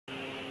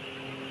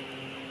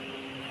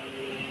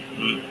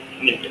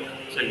मिल गया।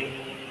 चलिए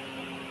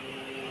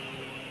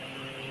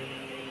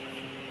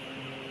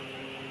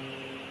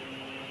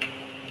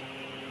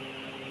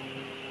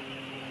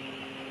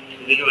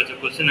देखिए बच्चों,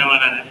 क्वेश्चन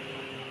हमारा है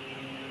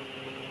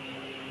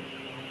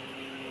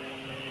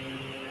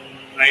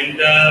find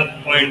the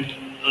point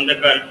on the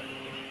curve.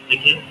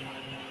 देखिए,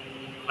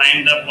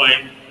 find the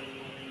point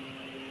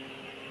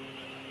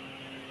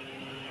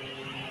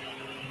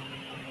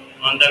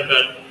on the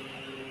curve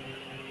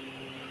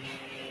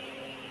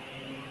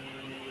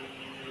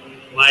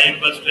y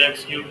equals to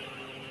x cube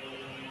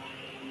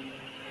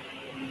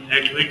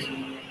at which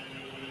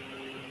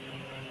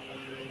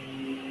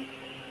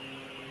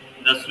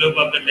the slope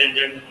of the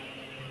tangent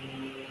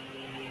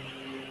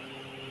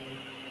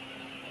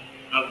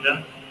of the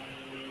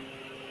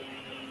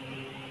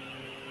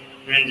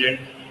tangent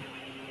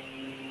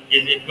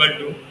is equal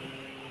to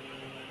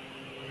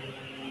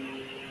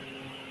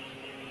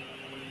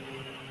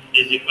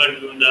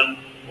the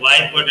y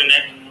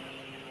coordinate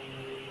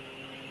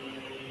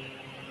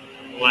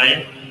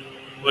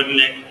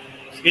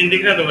screen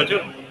दिख रहा है तो बच्चों,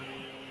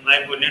 y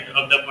coordinate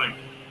of the point।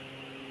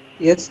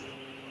 Yes.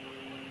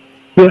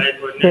 y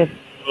coordinate,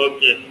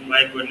 okay,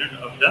 y coordinate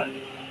of the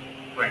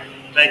point।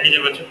 Try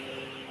कीजिए बच्चों,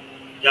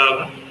 क्या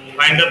होगा?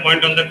 Find the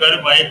point on the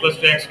curve y equals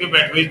to x cube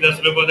at which the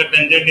slope of the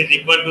tangent is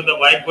equal to the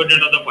y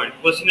coordinate of the point।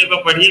 Question एक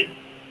बार पढ़िए,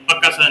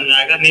 पक्का समझ में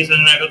आएगा, नहीं समझ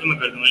में आएगा तो मैं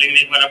कर दूंगा, लेकिन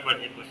एक बार आप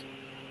पढ़िए क्वेश्चन।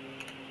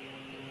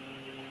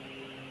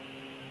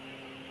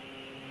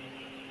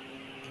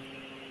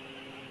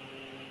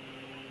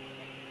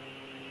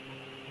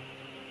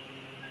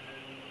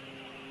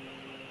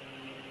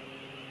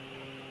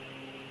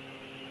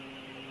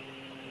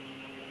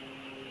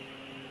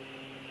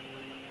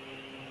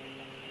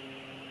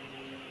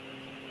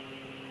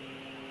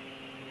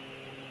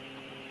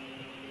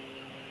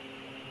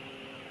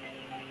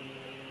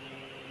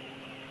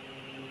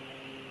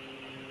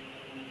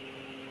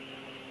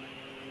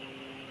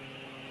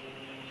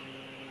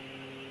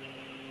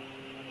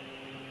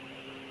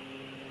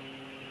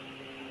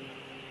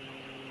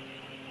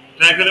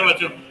 ट्राई करें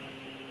बच्चों।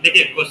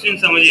 देखिए क्वेश्चन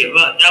समझिए,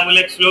 वाह क्या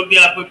बोले, स्लोप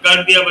दिया आपको,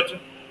 कर्व दिया बच्चों,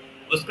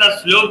 उसका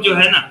स्लोप जो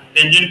है ना,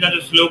 टेंजेंट का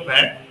जो स्लोप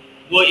है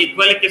वो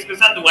इक्वल है किसके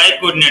साथ? y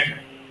कोऑर्डिनेट है।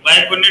 y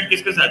कोऑर्डिनेट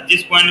किसके साथ?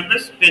 जिस पॉइंट पे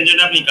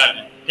टेंजेंट आप निकाल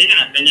रहे हैं, ठीक है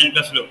ना, टेंजेंट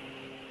का स्लोप।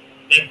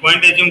 एक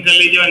पॉइंट एज्यूम कर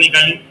लीजिए और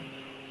निकालिए।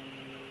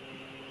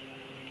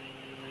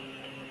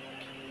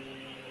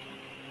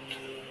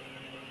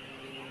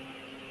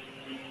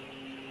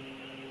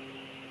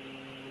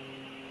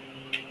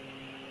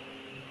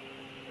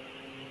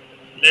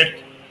 Let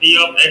 3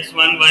 of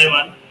x1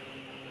 y1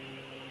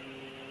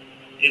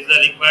 is the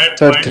required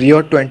Sir, point। 3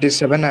 और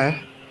 27 है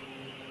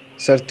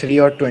सर, 3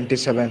 और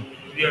 27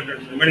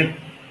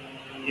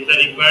 is the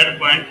required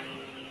point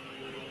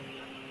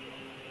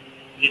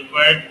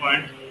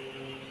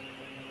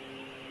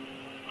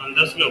on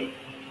the slope।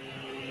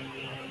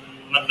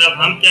 मतलब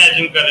हम क्या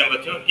एज्यूम कर रहे हैं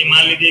बच्चों कि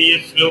मान लीजिए ये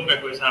स्लोप है,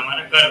 कोई सा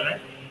हमारा कर्व है,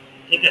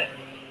 ठीक है,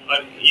 और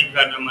ये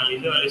कर्व मान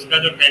लीजिए, और इसका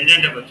जो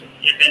टेंजेंट है बच्चों,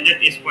 ये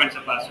टेंजेंट इस पॉइंट से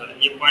पास हो रहा है।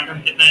 ये पॉइंट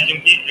हम कितना एज्यूम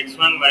किए?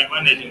 x1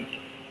 y1 एज्यूम किए।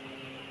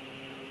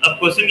 अब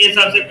क्वेश्चन के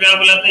हिसाब से क्या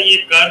बोला था? ये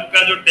कर्व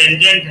का जो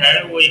टेंजेंट है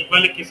वो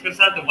इक्वल किसके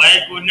साथ? y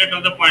coordinate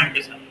of the point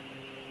के साथ।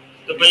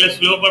 तो पहले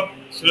स्लोप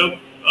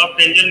ऑफ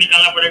टेंजेंट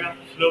निकालना पड़ेगा।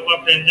 स्लोप ऑफ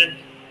टेंजेंट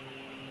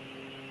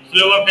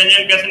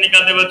कैसे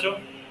निकालते बच्चों?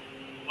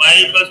 y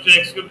equals to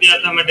x cube दिया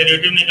था, हमें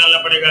डेरिवेटिव निकालना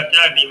पड़ेगा,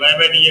 क्या? dy by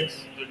dx।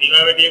 तो dy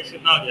by dx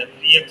कितना हो गया?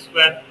 3x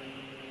स्क्वायर,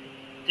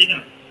 ठीक है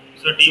ना।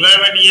 सो dy by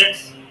dx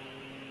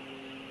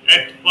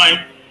eight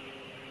point,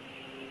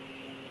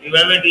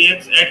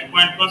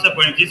 कौन सा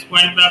पॉइंट? जिस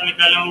पॉइंट पे आप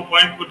निकाले वो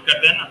पॉइंट पुट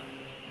करते हैं ना।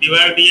 dy by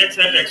dx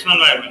eight x1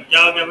 y1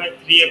 क्या हो गया भाई?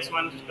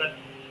 3x1 square.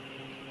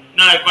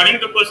 ना अकॉर्डिंग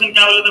टू क्वेश्चन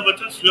क्या बोला था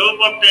बच्चों? स्लोप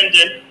ऑफ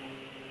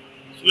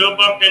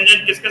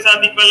टेंजेंट किसके साथ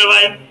इक्वल है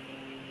भाई?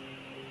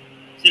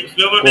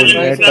 स्लोप ऑफ टेंजेंट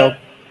किसके साथ?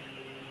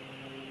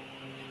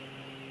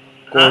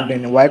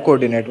 कोऑर्डिनेट, y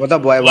कोऑर्डिनेट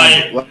मतलब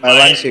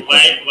y1 से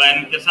y1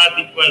 के साथ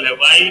इक्वल है।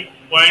 y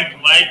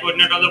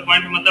coordinate of the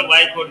point मतलब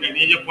y कोऑर्डिनेट,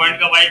 ये जो पॉइंट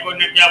का y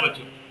कोऑर्डिनेट क्या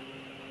बच्चों?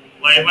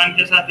 y1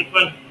 के साथ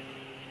इक्वल।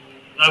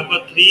 तो आपको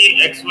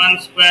 3x1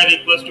 square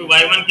equals to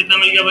y1 कितना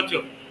मिल गया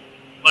बच्चों?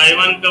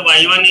 y1 का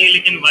y1 ही,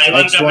 लेकिन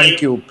y1 का वैल्यू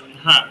क्यूब।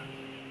 हाँ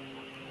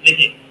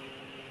देखिए,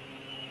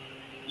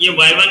 ये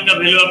y1 का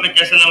वैल्यू अब मैं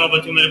कैसे लाऊंगा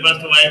बच्चों? मेरे पास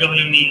तो y का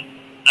वैल्यू नहीं है।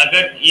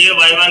 अगर ये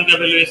y1 का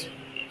वैल्यू इस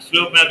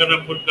स्लोप में अगर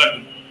मैं पुट कर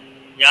दूं,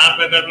 यहाँ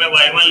पे अगर मैं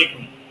y1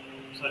 लिखूं,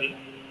 सॉरी,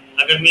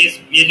 अगर मैं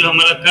ये जो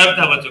हमारा कर्व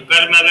था बच्चों,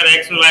 कर्व में अगर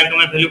x और y का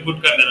मैं वैल्यू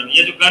पुट कर दे रहा हूँ,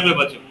 ये जो कर्व है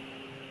बच्चों,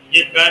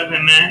 ये कर्व है,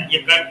 ये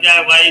कर्व क्या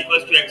है? y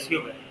equals to x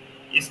cube है।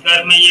 इस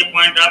कर्व में ये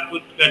पॉइंट आप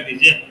पुट कर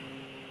दीजिए।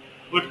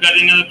 पुट कर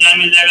देंगे तो क्या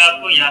मिल जाएगा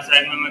आपको? यहाँ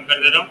साइड में मैं कर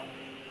दे रहा हूँ,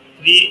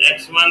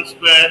 3x1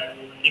 square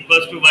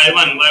equals to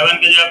y1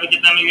 के जगह पे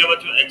कितना मिल गया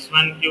बच्चों?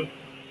 x1 cube.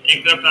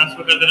 एक तरफ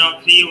ट्रांसफर कर दे रहा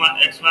हूँ,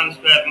 3x1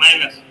 square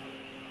minus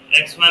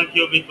x1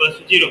 cube equals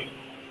to 0।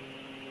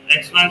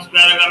 x1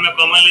 square अगर मैं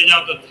कॉमन ले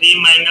जाऊँ तो 3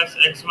 minus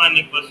x1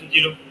 equals to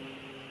 0।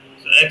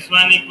 So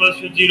x1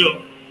 equals to 0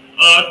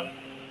 और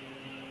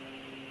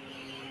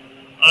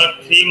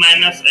 3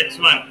 minus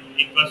x1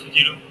 equals to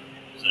 0।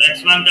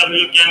 x1 का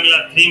वैल्यू क्या मिला,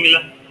 3 मिला।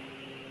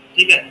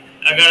 ठीक है,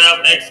 अगर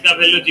आप x का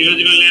वैल्यू 0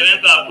 0 ले रहे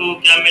हैं तो आपको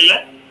क्या मिल रहा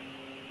है,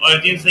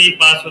 ऑरिजिन से ही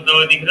पास होता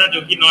हुआ दिख रहा है,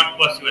 जो कि नॉट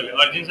पॉसिबल है।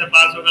 ऑरिजिन से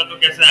पास होगा तो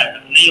कैसे आएगा,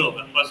 नहीं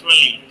होगा, पॉसिबल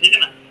नहीं है। ठीक है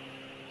ना।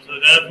 So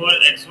therefore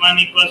x1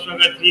 equals to,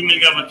 अगर 3 मिल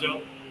गया बच्चों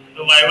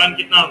तो y1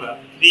 कितना होगा,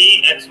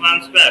 3x1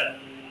 स्क्वायर,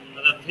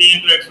 मतलब 3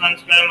 इंटू x1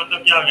 स्क्वायर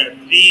मतलब क्या हो गया,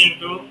 3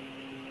 इंटू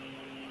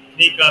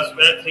 3 का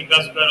स्क्वायर, 3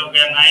 का स्क्वायर हो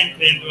गया 9,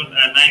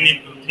 9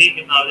 इंटू 3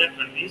 कितना हो गया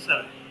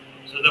 27।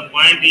 So the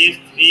point is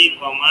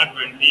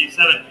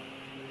 3,27।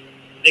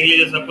 देख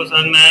लीजिए सबको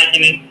समझ में आया कि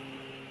नहीं।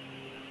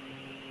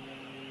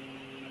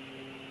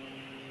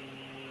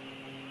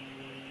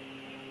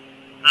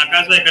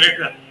 आकाश भाई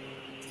करेक्ट है।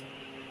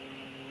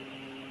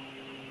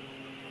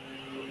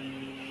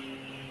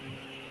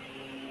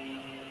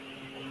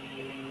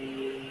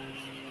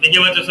 देखिए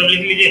बच्चों सब लिख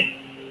लीजिए।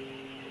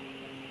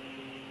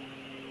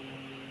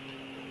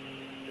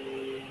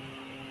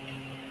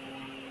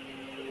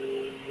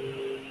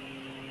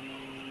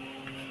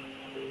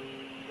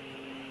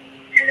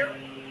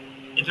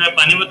 इतना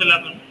पानी बोतल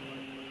आप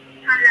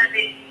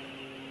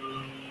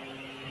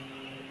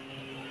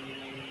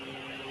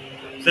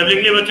सब लिख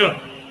लिए बच्चों।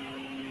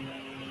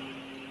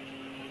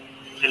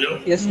 Hello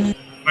yes sir.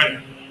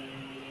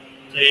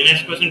 चलिए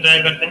नेक्स्ट क्वेश्चन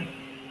ट्राई करते हैं।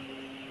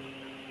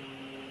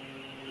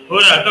 हो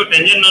रहा है तो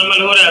टेंजेंट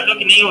नॉर्मल हो रहा है तो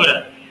कि नहीं हो रहा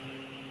है,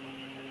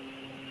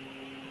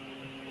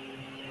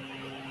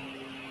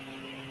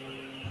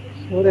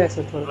 हो रहा है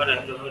सर थोड़ा। हो रहा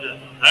है तो हो रहा है।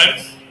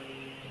 हर्ष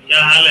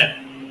क्या हाल है,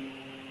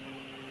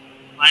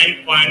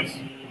 फाइंड पॉइंट्स।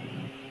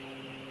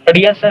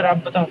 बढ़िया सर, आप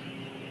बताओ।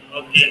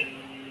 Okay,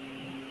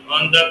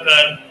 on the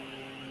curve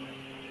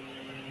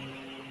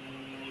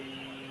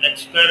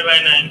x square by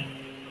 9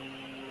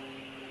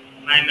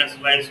 minus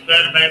y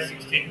square by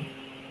 16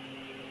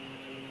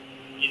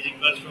 is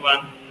equals to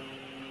 1,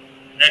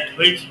 at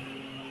which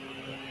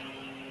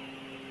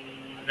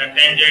the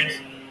tangents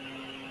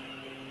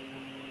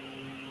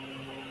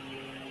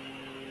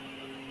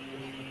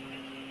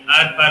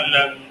are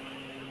parallel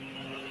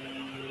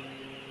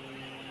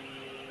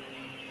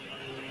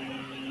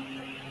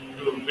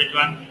to bit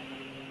 1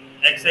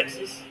 x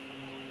axis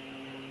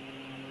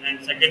and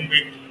second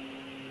bit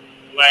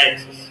y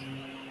axis।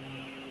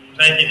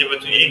 Try कीजिए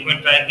बच्चों, एक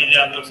minute try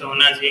कीजिए, आप लोग से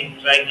होना चाहिए,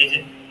 try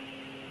कीजिए।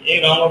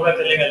 एक गाँव का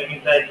चलेगा लेकिन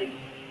ट्राई कीजिए।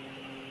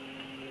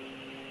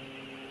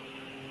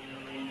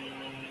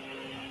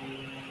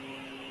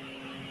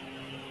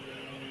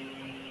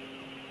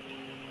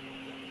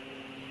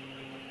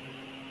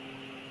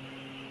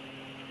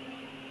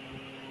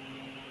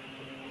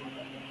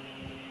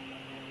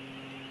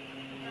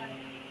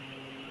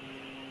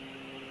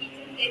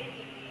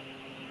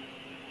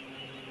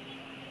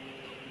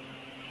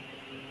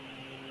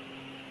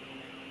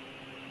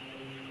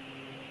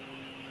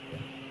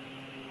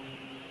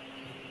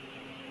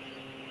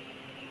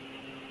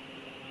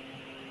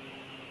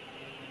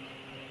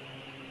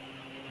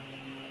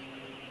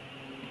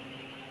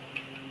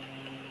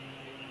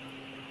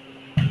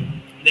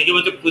 देखिए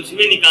बच्चों कुछ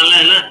भी निकालना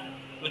है ना,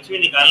 कुछ भी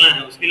निकालना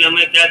है, उसके लिए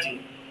हमें क्या चाहिए,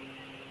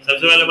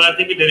 सबसे पहले बात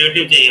है कि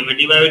डेरिवेटिव चाहिए हमें,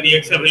 डी बाई डी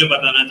एक्स का वैल्यू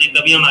पता होना चाहिए,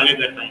 तभी हम आगे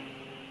कर पाएंगे।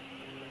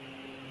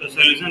 तो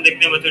सॉल्यूशन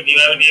देखते हैं बच्चों, डी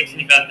बाई डी एक्स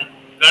निकालते हैं।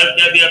 कर्व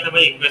क्या दिया था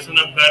भाई, equation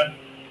of curve,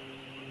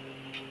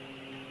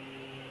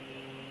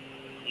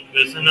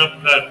 equation of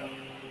curve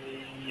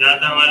क्या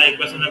था हमारा,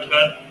 equation of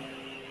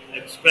curve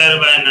x square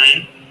by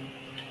 9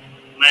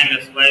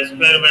 minus Y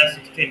square by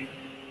 16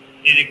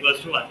 is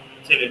equals to 1।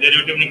 चलिए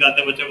डेरिवेटिव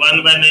निकालते हैं बच्चों।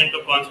 1 बाय 9 तो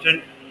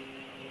कांस्टेंट,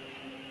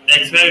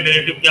 x का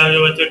डेरिवेटिव क्या हो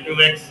जाएगा बच्चों,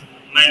 2x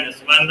minus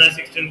 1 bye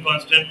 16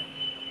 constant,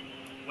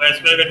 y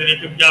square का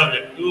डेरिवेटिव क्या हो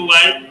जाएगा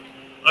 2y,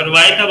 और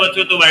y था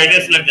बच्चों तो y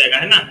डैश लग जाएगा,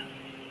 है ना,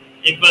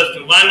 इक्वल्स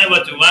टू 1 है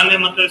बच्चों, 1 है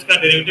मतलब इसका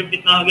डेरिवेटिव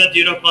कितना हो गया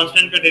 0,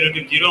 कांस्टेंट का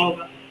डेरिवेटिव 0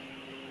 होगा।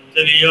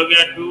 चलिए ये हो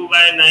गया 2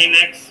 बाय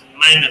 9x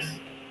माइनस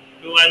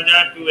 2 1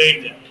 जा 2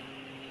 8 जा,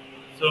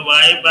 सो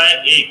y bye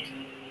 8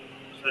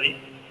 sorry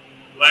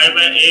y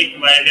bye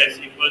 8 y dash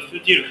equals to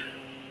 0।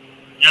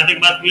 यहाँ तक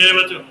बात क्लियर है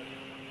बच्चों,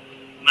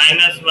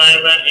 minus Y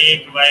bye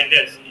 8 Y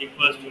dash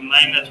equals to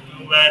minus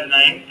 2 bye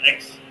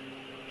 9x,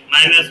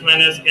 minus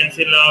minus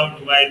cancel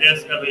out, Y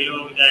dash का वैल्यू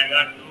हो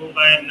जाएगा 2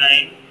 बाय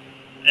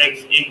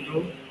 9x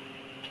इंटू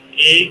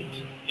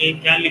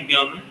 8, क्या लिख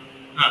दिया मैं,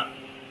 हाँ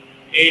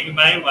 8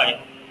 बाय वाई,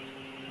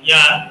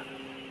 या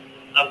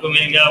आपको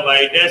मिल गया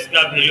वाई डैश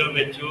का वैल्यू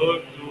बच्चों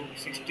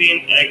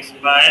 16x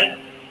बाय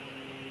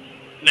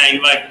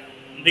 9y।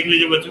 देख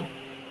लीजिए बच्चों,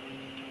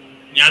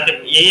 यहाँ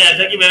तक यही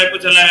ऐसा कि मेरा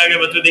कुछ अलग आ गया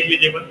बच्चों, देख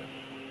लीजिए पर।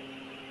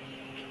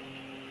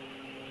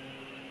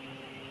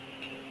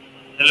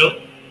 हेलो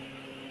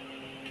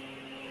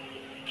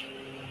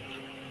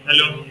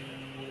हेलो,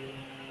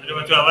 अरे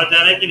बच्चों आवाज आ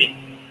रहा है कि नहीं?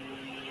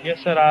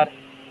 यस सर आ।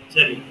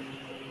 चलिए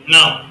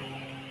नाउ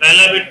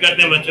पहला बिट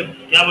करते हैं बच्चों,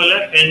 क्या बोला,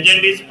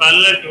 tangent is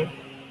parallel to,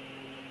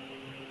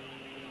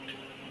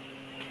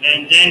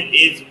 tangent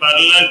is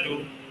parallel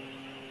to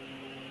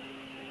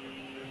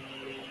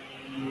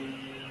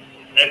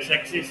x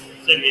axis.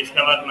 चलिए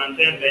इसका बात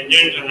मानते हैं,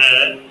 टेंजेंट जो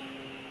है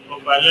वो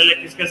पैरेलल है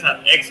किसके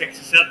साथ, एक्स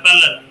एक्सिस से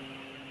पैरेलल।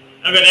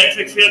 अगर x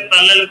x के साथ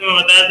पैरेलल है तो मैं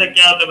बताया था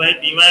क्या होता है भाई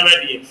dy by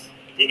dx।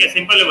 ठीक है,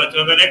 सिंपल है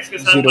बच्चों। अगर x के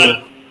साथ जीरो।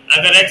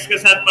 अगर x के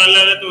साथ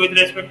पैरेलल है तो विद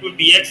रिस्पेक्ट टू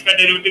dx का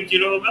डेरिवेटिव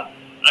 0 होगा।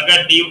 अगर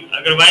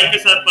y के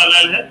साथ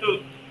पैरेलल है तो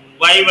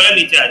y वाला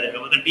नीचे आ जाएगा,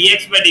 मतलब dx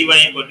by dy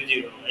equal to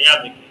 0 होगा। याद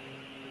रखिए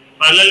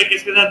पैरेलल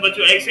किसके साथ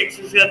बच्चों, x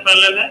एक्सिस के साथ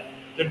पैरेलल है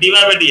तो dy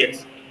by dx।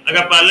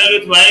 अगर पैरेलल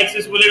विद y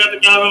एक्सिस बोलेगा तो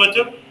क्या होगा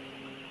बच्चों?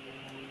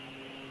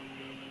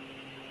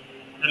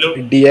 Hello,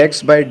 dx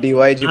by dy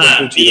is equal हाँ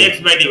to 0। dx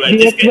by dy,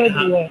 dx by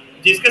हाँ, dy।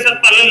 जिसके साथ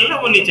पैरेलल है ना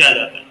वो नीचे आ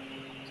जाता है।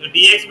 तो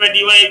dx by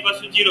dy equal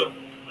to 0,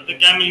 मतलब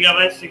क्या मिल गया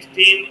भाई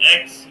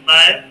 16x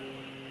by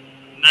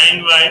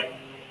 9y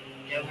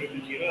क्या भाई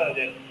 0 आ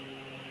जाएगा।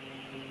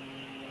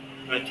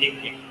 हाँ ठीक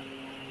है,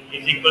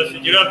 इज इक्वल टू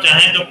 0। आप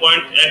चाहें तो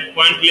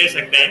पॉइंट ले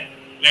सकते हैं,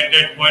 let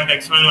that point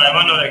x1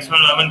 y1 और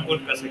x1 y1 पुट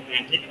कर सकते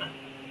हैं, ठीक है ना,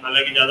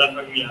 हालांकि ज्यादा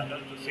फर्क नहीं आता।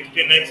 तो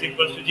 16x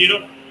इक्वल टू 0,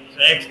 तो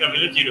x का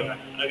वैल्यू 0 है।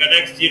 अगर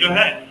x 0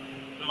 है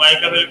तो y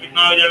का वैल्यू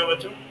कितना हो जाएगा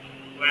बच्चों,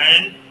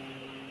 when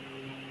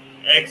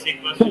x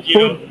इक्वल टू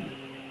 0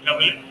 का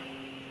वैल्यू।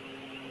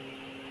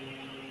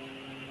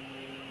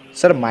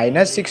 सर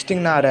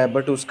 -16 आ रहा है,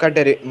 बट उसका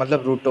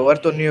मतलब रूट ओवर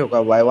तो नहीं होगा।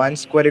 y1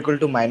 स्क्वायर इक्वल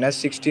टू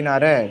 -16 आ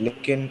रहा है,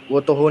 लेकिन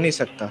वो तो हो नहीं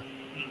सकता।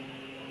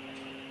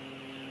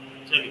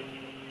 चलिए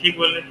ठीक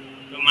बोल रहे,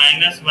 तो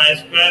 -y²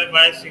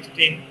 by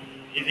 16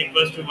 is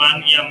equal to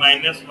 1, या -y²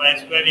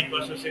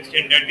 equal to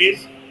 16, that is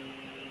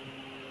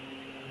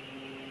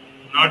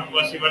not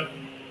possible.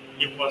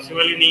 ये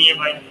पॉसिबल ही नहीं है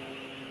भाई।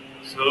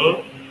 So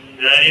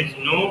there is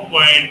no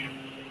point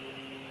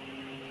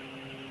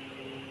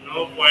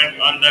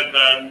on the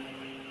curve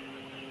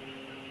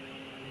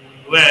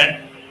where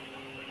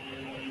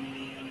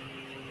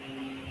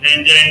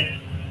tangent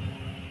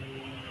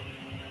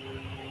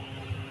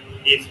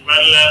is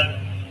parallel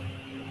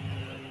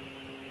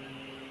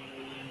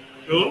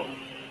to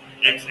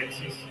x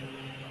axis।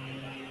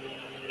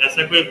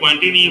 ऐसा कोई पॉइंट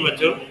ही नहीं है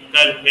बच्चों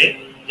कर्व पे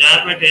जहाँ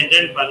पे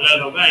टेंजेंट पैरेलल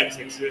होगा x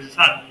एक्सिस के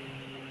साथ।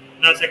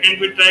 ना सेकंड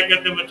भी ट्राई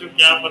करते हैं बच्चों,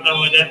 क्या पता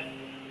हो जाए।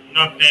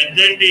 ना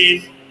tangent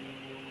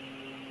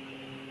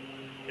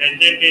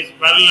is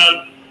parallel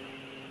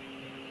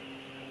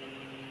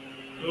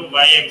to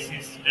y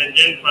axis.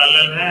 Tangent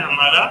parallel है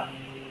हमारा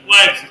y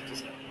एक्सिस के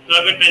साथ। तो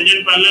अगर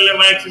टेंजेंट पैरेलल है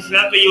y एक्सिस के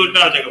साथ तो ये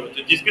उल्टा हो जाएगा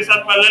बच्चों, जिसके साथ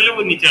पैरेलल है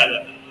वो नीचे आ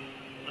जाता है।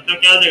 मतलब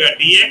क्या हो जाएगा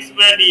dx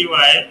by dy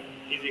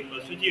is equal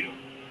to 0।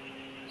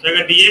 तो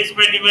अगर dx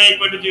by dy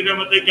equal to 0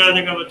 मतलब क्या हो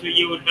जाएगा बच्चों,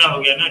 ये उल्टा हो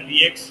गया ना।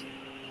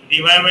 dy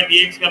by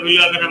dx का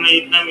वैल्यू अगर हमें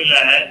इतना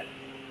मिला है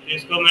तो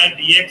इसको मैं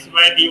dx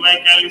by dy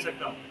क्या लिख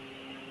सकता हूँ,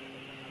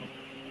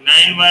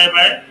 9y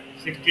by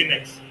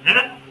 16x, है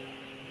ना।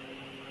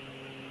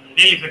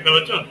 नहीं लिख सकता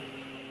बच्चों?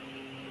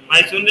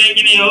 भाई सुन रहे हैं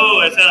कि नहीं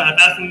हो, ऐसा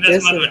हताश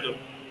निराश मत बैठो।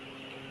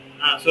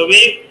 हाँ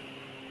सोभी,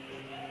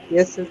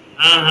 यस सर।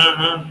 हाँ हाँ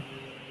हाँ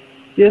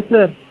यस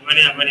सर।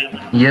 बढ़िया बढ़िया।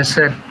 Yes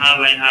sir. हाँ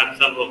भाई हाँ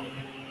सब हो।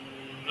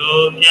 तो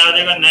क्या हो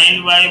जाएगा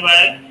 9y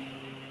by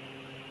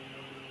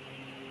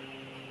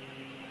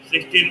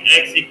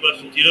 16x equal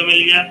to 0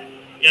 मिल गया,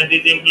 या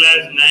दिस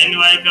इंप्लाइज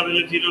 9y का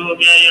वैल्यू 0 हो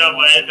गया या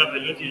y का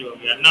वैल्यू 0 हो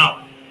गया। नाउ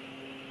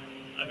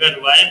अगर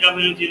y का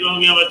वैल्यू 0 हो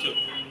गया बच्चों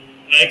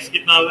तो x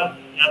कितना होगा,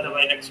 क्या था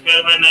भाई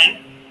x² by 9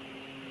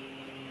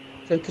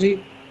 सर 3।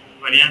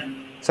 बढ़िया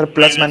sir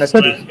plus minus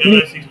by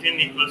 16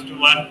 equal to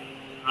 1।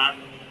 हाँ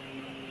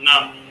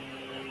नाउ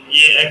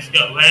ये x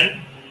का when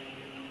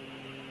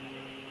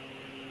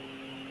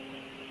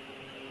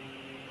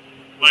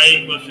y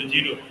इक्वल टू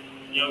 0,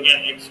 ये हो गया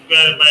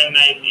x² by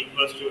 9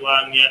 इक्वल टू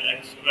 1, या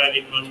x²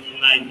 इक्वल टू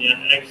 9, या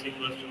x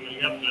इक्वल टू मिल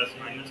गया plus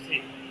minus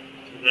 3।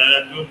 So there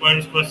are 2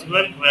 points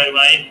possible where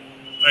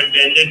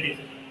tangent is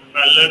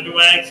parallel to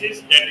y axis,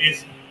 that is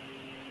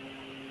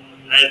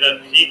either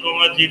 3,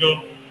 0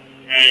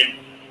 and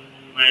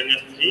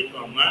 -3,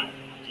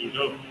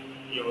 0।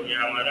 ये हो गया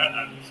हमारा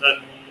आंसर।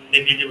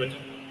 देख लीजिए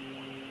बच्चों,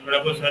 थोड़ा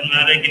बहुत समझ में आ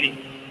रहा है कि नहीं?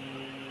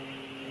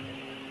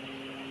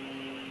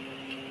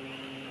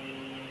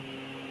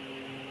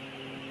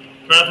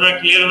 थोड़ा थोड़ा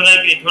क्लियर हो रहा है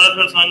कि नहीं? थोड़ा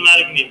थोड़ा समझ में आ रहा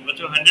है कि नहीं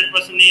बच्चों?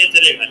 100% नहीं है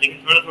चलेगा, लेकिन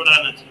थोड़ा थोड़ा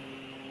आना चाहिए।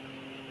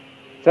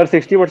 सर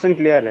 60%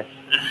 क्लियर है।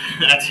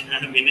 अच्छा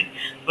अभी नहीं,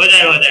 हो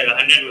जाएगा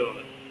 100 में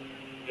होगा।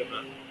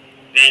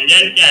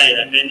 टेंजेंट क्या है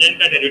यार, टेंजेंट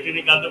का डेरिवेटिव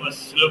निकाल दो बस,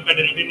 स्लोप का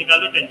डेरिवेटिव निकाल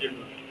दो, टेंजेंट हो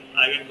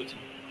गया, आगे कुछ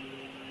नहीं।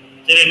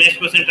 चलिए नेक्स्ट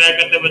क्वेश्चन ट्राई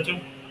करते हैं बच्चों।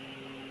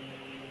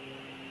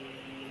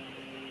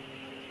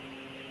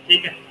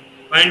 ठीक है,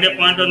 find a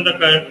point on the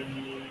curve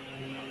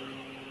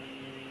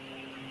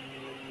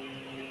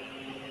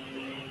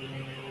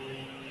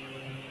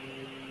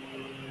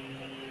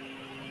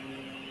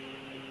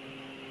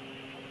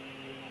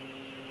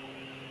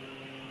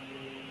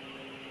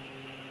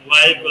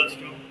y equals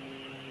to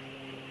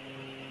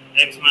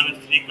x minus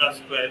 3 का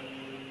square,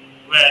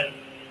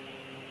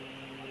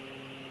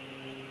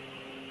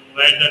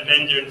 where the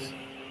tangents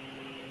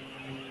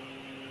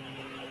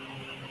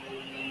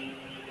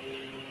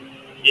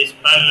is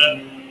parallel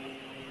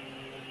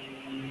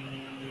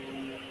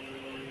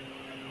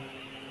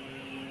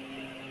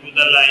to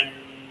the line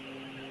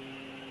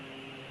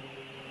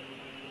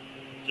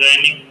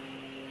joining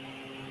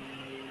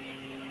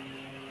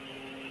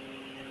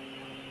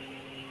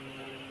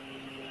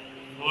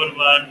 4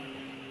 1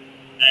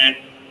 and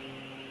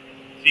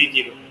 3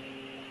 0।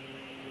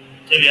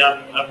 चलिए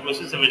आप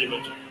प्रोसेस समझिए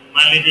बच्चों।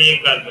 मान लीजिए ये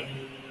कर दो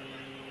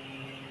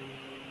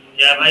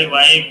क्या भाई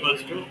y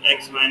equals to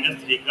x minus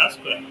 3 का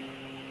स्क्वायर।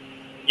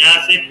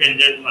 यहाँ से एक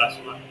टेंजेंट पास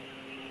हुआ,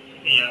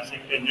 यहाँ से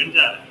एक टेंजेंट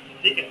जा रहा है,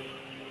 ठीक है।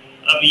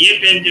 अब ये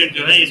टेंजेंट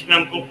जो है इसमें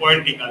हमको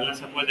पॉइंट निकालना,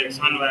 सपोज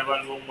x1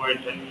 y1 वो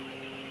पॉइंट है,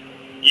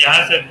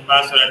 यहाँ से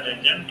पास हो रहा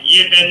टेंजेंट।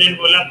 ये टेंजेंट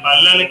बोला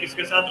पैरेलल है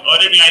किसके साथ,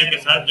 और एक लाइन के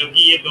साथ जो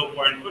कि ये दो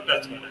पॉइंट को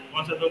टच कर रहा है।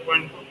 कौन सा दो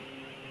पॉइंट को,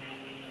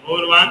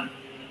 4 1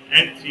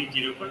 एंड 3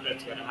 0 को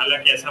टच कर रहा है।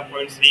 हालांकि ऐसा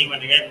पॉइंट नहीं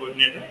बनेगा,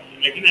 कोऑर्डिनेट है,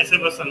 लेकिन ऐसे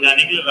बस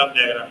समझाने के लिए रफ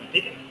डायग्राम है,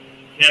 ठीक है।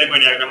 फेयर कोई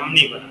डायग्राम हम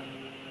नहीं बना।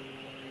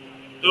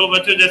 तो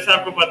बच्चों जैसा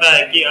आपको पता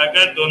है कि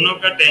अगर दोनों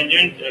का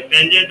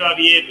टेंजेंट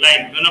और ये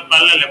लाइन दोनों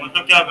पैरेलल है,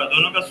 मतलब क्या होगा,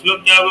 दोनों का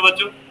स्लोप क्या होगा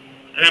बच्चों।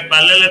 अगर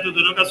पैरेलल है तो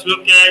दोनों का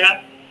स्लोप क्या आएगा,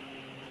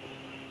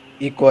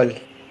 इक्वल।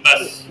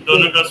 बस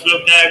दोनों का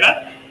स्लोप क्या आएगा,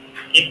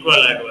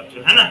 इक्वल आएगा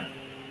बच्चों, है ना।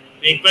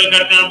 तो इक्वल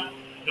करते हैं आप,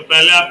 तो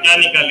पहले आप क्या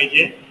निकाल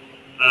लीजिए,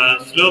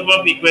 स्लोप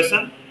ऑफ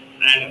इक्वेशन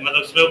एंड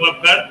मतलब slope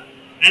of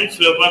curve and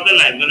slope of the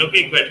line, दोनों को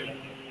इक्वेट करते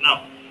हैं। Now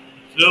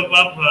slope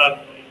of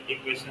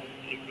equation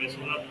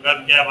of curve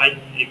क्या भाई,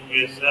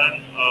 इक्वेशन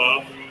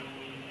ऑफ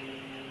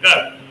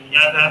कर्व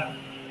क्या था,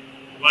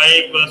 y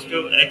equals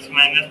to x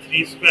minus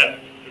 3 square.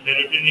 तो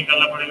डेरिवेटिव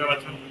निकालना पड़ेगा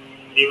बच्चों,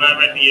 dy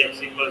bye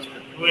dx equals to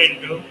 2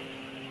 into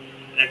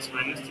x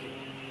minus 3.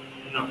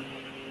 Now,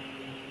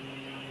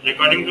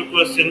 according to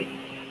question,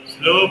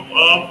 slope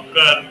of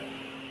curve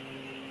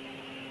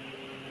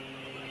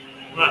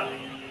what?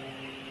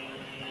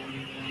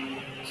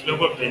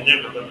 Slope of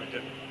tangent होगा बेटा।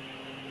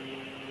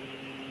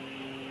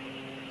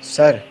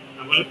 सर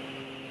बोलो।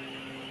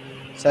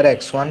 सर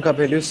x1 का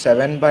वैल्यू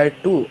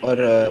 7/2 और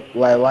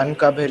y1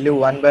 का वैल्यू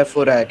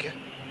 1/4 है क्या?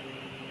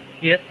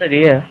 यस सर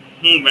ये है।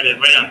 बढ़िया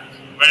बढ़िया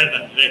बढ़िया था,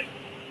 राइट।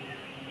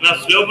 ना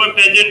स्लोप ऑफ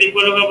टेंजेंट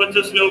इक्वल होगा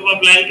बच्चों स्लोप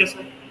ऑफ लाइन के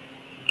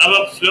साथ।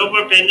 अब स्लोप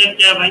ऑफ टेंजेंट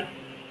क्या भाई,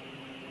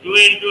 2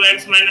 इनटू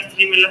x माइनस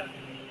 3 मिला।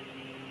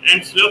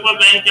 एंड स्लोप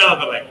ऑफ लाइन क्या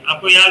होगा भाई,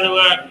 आपको याद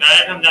होगा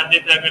डायरेक्ट हम जानते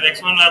थे, अगर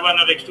x1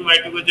 y1 और x2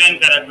 y2 को ज्वाइन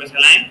करा कोई सा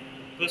लाइन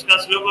तो उसका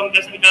स्लोप हम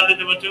कैसे निकालते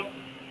थे बच्चों,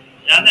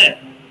 याद है,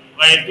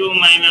 y2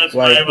 minus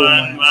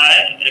y1 bye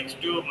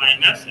x2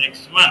 minus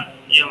x1।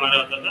 ये हमारा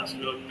होता था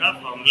स्लोप का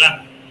फॉर्मूला।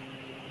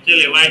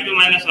 चलिए y2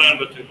 माइनस y1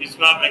 बच्चों,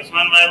 इसको आप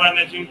x1 y1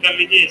 एज्यूम कर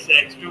लीजिए, इसे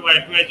x2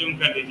 y2 एज्यूम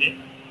कर लीजिए।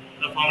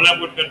 तो फॉर्मूला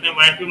पुट करते हैं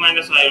y2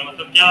 माइनस y1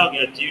 मतलब क्या हो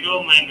गया,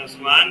 0 minus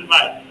 1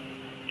 bye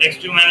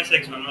x2 minus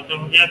x1 मतलब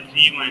हो गया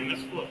 3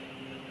 minus 4।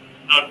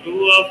 Now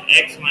 2 of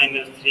x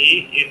minus 3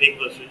 is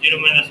equals to 0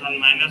 minus 1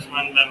 minus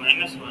 1 by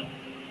minus 1,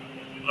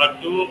 और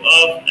 2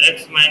 of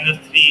x minus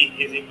 3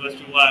 is equals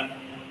to 1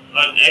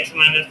 और x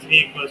minus 3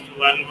 equals to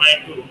 1 by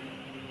 2।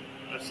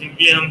 और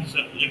सिंपली हम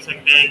लिख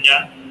सकते हैं क्या,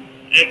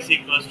 x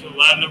equals to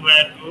 1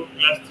 by 2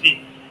 plus 3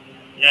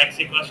 या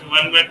x equals to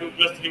 1 by 2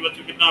 plus 3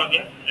 बच्चों कितना हो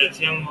गया,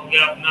 एलसीएम हो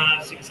गया अपना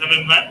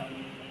 7 by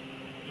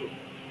 2।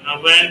 Now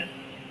when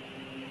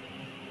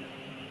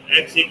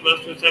x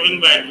equals to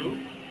 7 by 2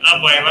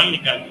 आप y1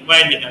 निकाल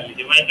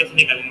लीजिए। y कैसे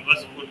निकालेंगे,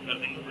 बस पुट कर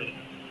देंगे बढ़िया।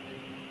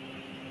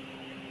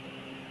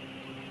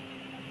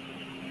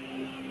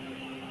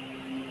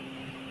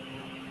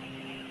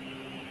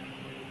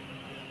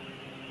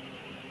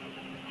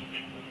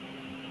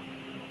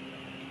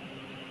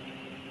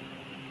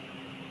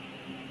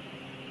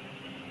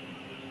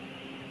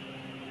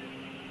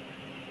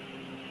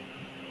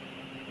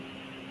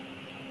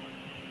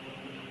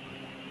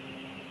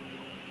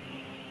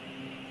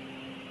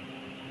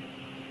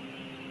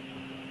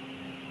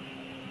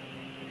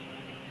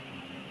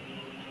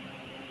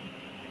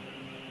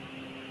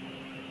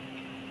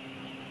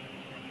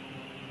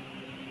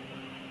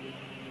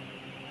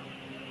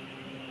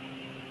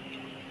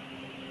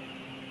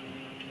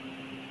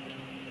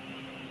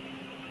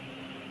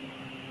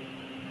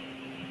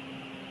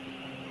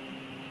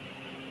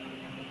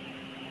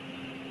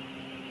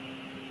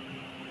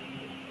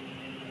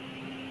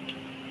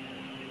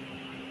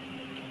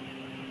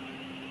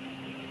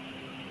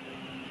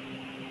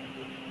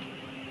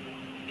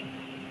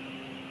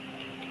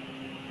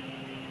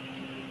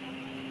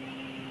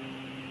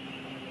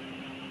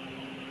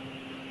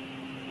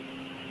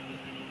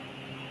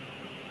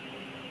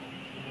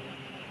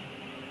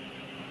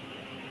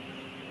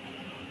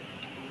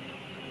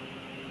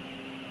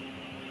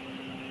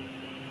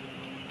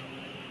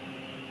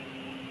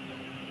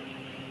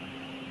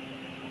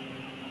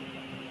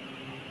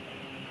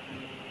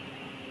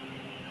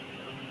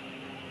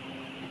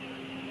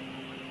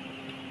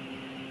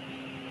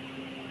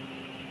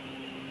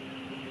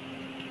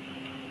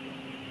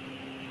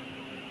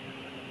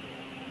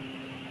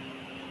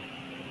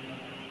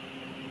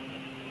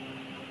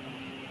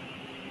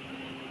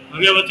 हो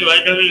गया बच्चों, y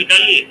का वैल्यू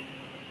निकाल लिए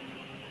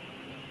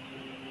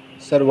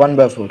सर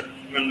 1/4।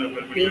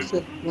 Yes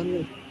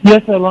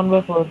sir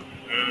 1/4।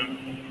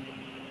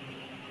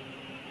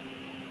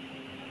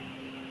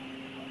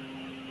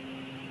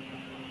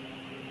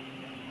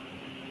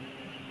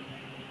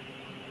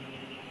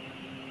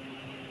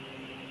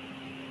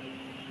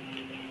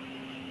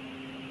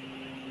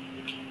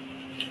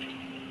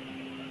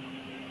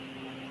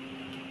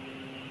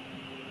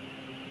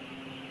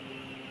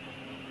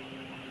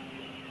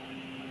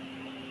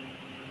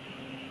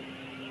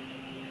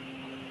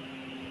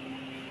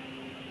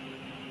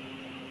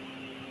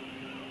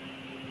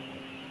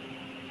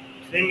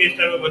 सेम इस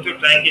तरह बच्चों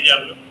ट्राई कीजिए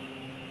आप लोग,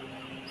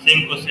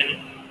 सेम क्वेश्चन है,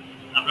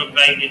 आप लोग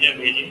ट्राई कीजिए,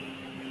 भेजिए।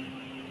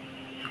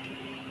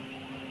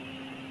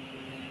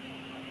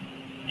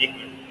 एक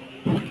मिनट,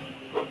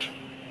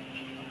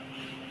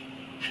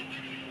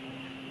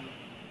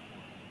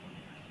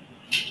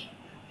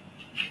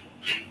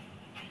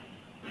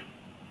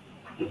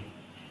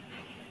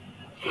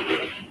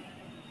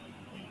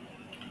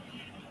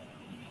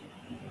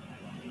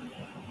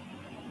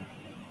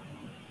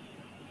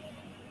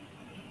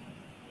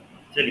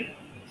 चलिए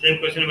सेम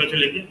क्वेश्चन बच्चों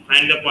लिखिए।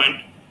 Find the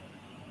point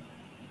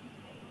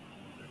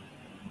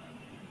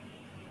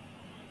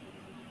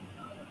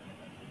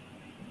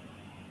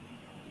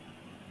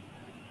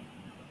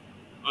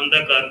on the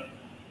curve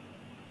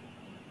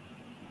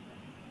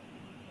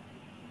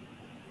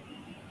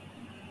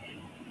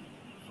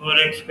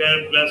 4x square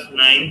plus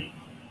 9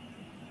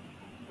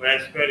 y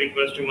square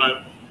equals to 1,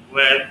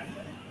 where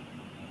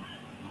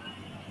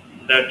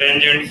the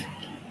tangents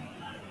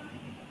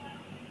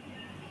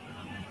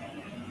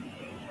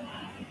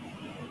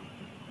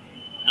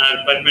are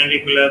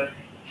perpendicular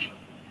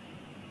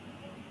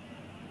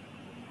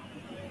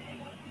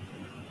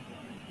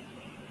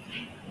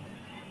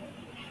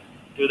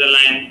to the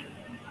line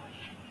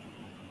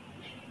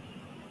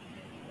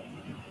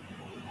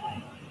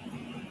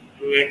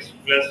to x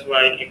plus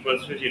Y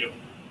equals to 0।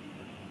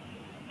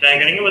 Try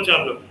करेंगे बच्चों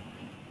आप लोग?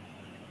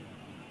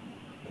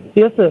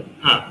 Yes sir.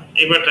 हाँ,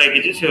 एक बार try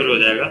कीजिए, sure हो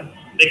जाएगा।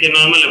 देखिए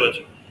नॉर्मल है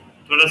बच्चों,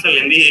 थोड़ा सा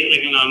लेंदी है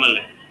लेकिन नॉर्मल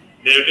है।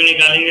 डेरिवेटिव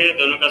निकालेंगे,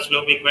 दोनों का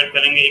स्लोप इक्वेट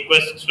करेंगे।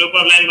 स्लोप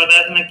ऑफ लाइन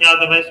बताया था ना, क्या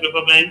होता है भाई स्लोप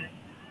ऑफ लाइन?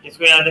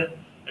 इसको याद है?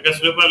 अगर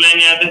स्लोप ऑफ लाइन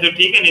याद है तो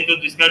ठीक है, नहीं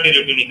तो इसका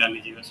डेरिवेटिव निकाल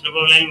लीजिएगा।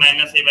 Slope of line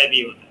minus A by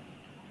B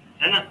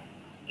होता है ना।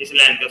 इस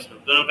लाइन का स्लोप,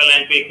 दोनों का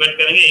लाइन को इक्वेट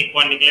करेंगे, एक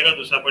पॉइंट निकलेगा,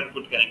 दूसरा पॉइंट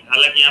पुट करेंगे।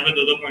 हालांकि यहाँ पे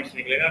दो पॉइंट्स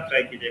निकलेगा, आप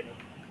ट्राई कीजिएगा।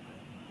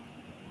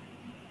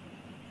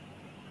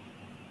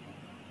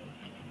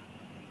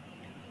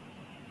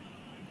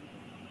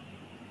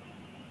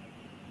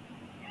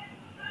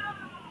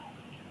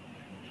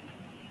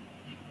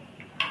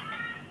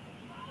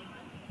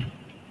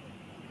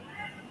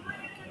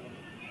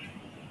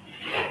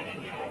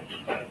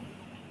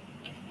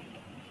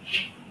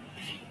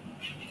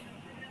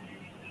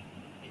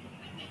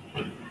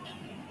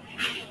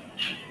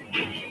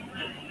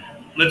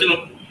 बच्चों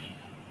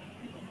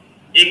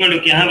एक मिनट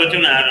रुकिए, हाँ बच्चों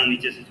मैं आ रहा हूँ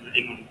नीचे से,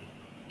 एक मिनट।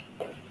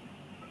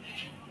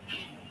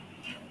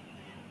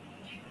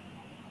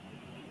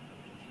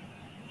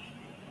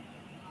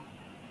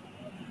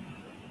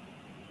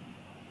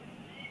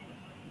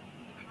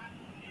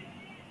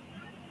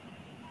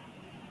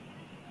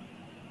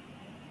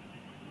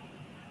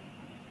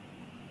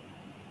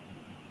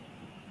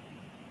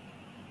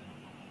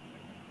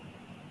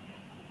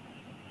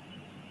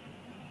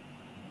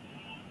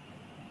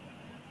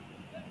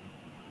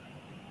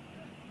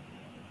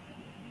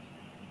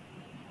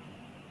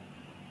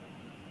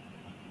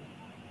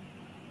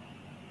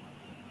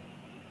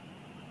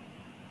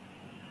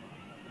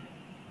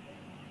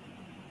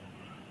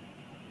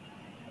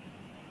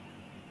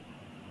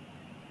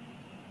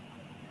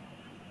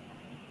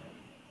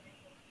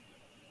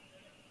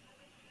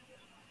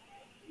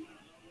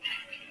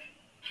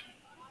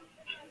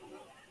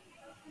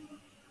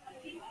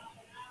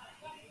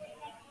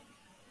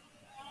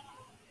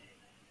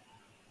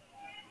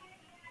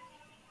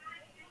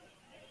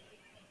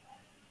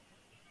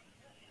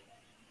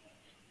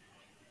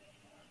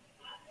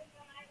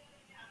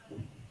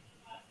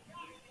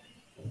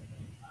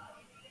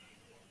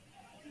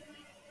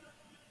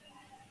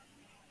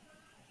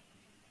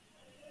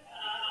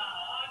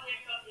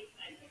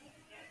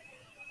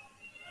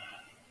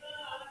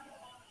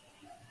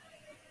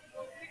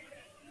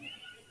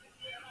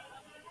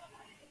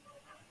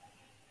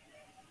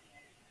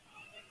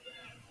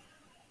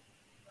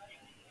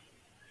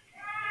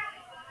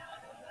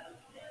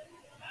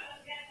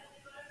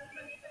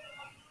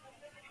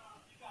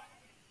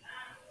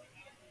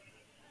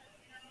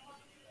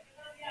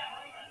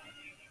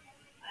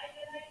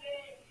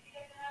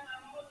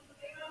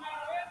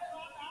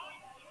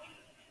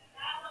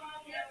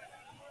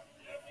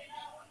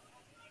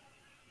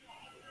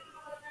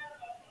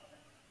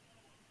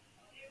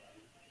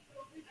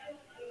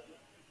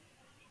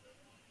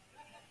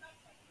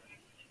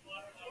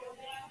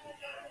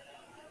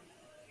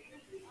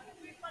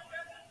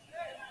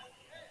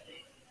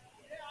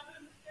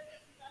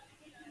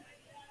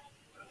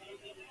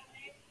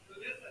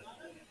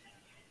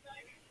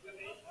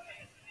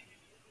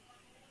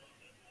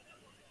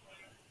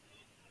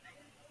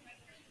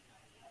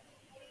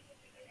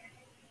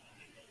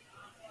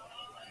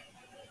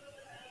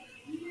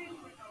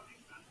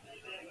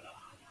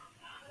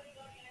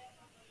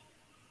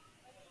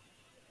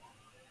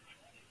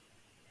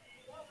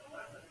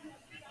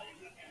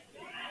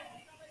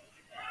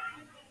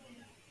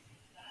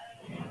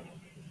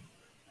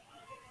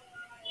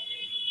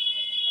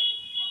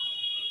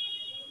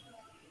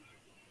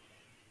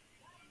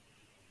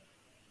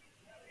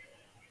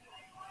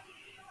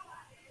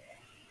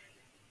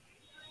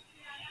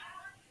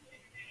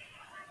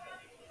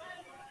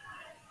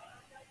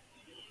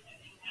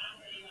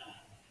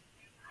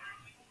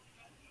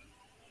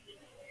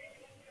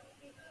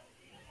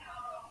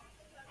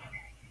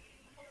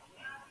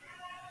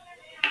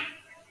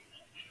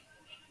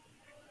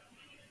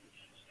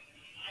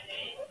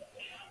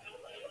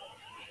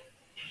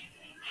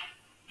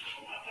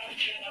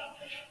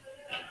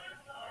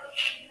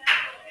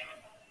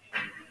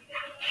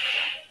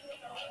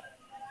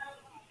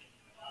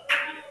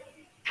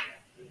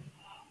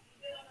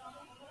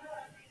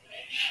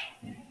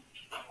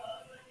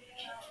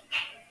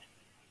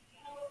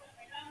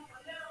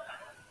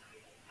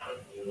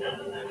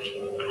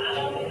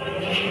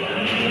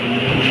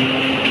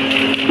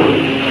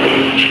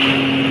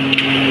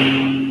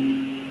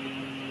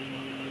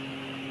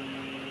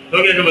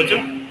 हो गया क्या बच्चों?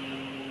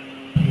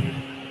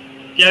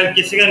 क्या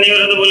किसी का नहीं हो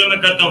रहा तो बोलो, मैं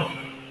करता हूँ।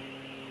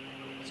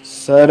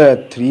 सर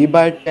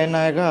 3/10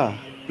 आएगा,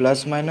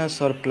 प्लस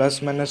माइनस और प्लस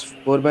माइनस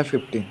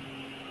 4/15।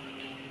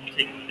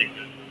 ठीक ठीक।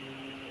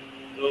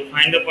 तो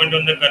find the point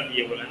on the curve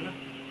ये बोला है ना।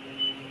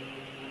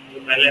 तो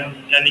पहले हम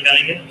क्या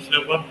निकालेंगे?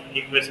 Slope of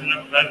equation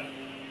of curve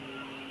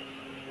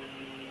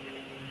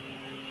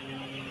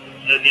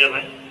दिया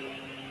भाई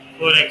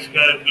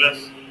 4x² plus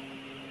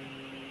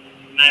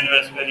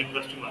 9y²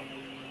 equal to 1।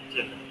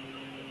 चलो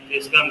तो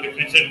इसका हम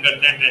डिफरेंशिएट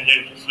करते हैं,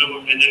 टेंजेंट स्लोप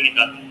ऑफ टेंजेंट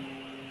निकालते हैं।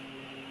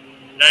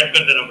 राइट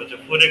कर दे रहा हूँ बच्चों।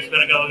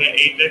 4x² का हो गया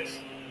 8x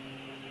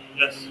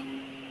plus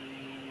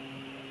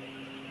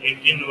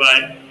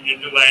 18y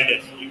into y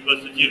dash equal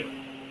to 0,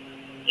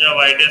 या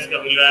y डैश का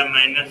वैल्यू है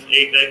minus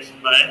 8x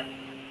bye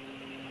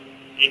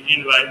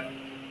 18y,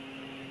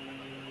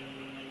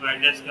 y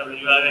dash का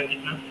वैल्यू आ गया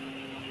कितना?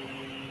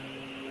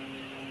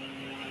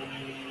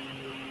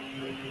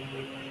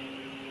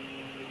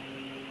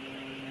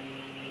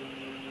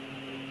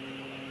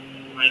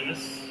 माइनस,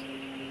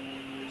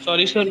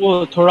 सॉरी सर, वो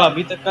थोड़ा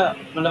अभी तक का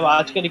मतलब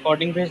आज का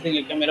रिकॉर्डिंग भेज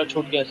देंगे क्या? मेरा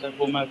छूट गया सर,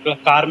 वो मैं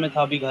कार में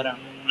था, अभी घर आया।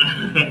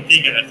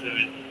 ठीक है sir,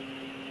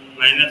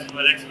 minus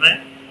 4x bye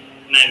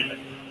 9y।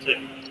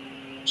 चलिए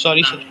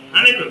सॉरी ना, सर।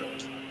 हाँ नहीं तो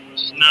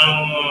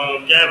नाउ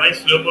क्या है भाई?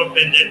 Slope of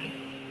tangent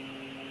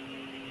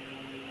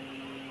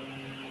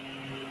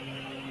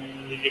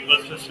is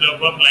equal to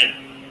slope of line.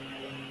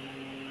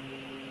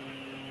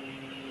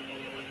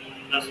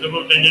 ना स्लोप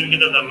ऑफ टेंजेंट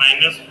कितना था?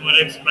 Minus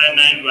 4x bye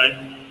 9y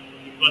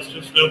equal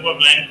to slope of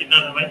line कितना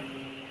था भाई?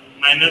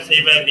 माइनस a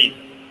बाय b,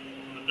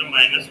 मतलब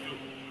 -2।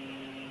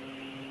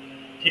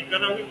 ठीक कर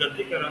रहा हूँ कि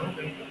गलती कर रहा हूँ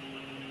कहीं पर?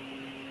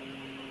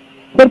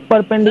 सर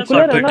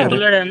परपेंडिकुलर है ना?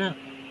 परपेंडिकुलर है ना?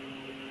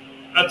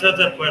 अच्छा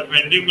अच्छा,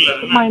 परपेंडिकुलर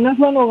है ना।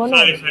 -1 होगा ना?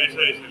 Sorry sorry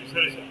sorry sorry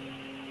sorry sir,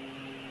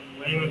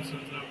 वही मैं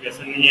सोच रहा हूँ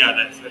कैसे नहीं आ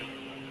रहा है sir.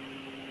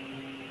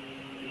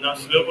 Now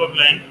slope of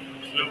line,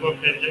 slope of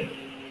tangent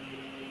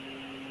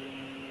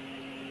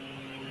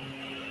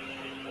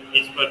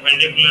is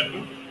perpendicular to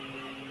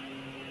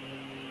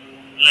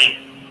line.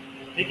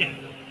 ठीक है,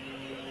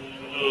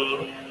 तो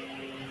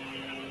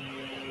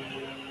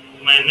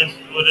minus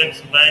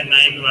 4x bye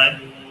 9y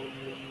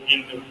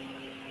into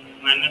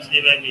minus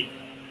a bye b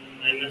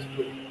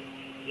 -2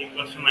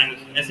 equal to minus,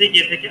 ऐसे ही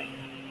किए थे क्या?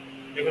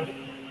 देखो तो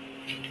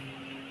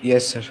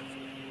यस सर।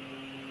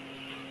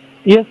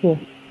 Yes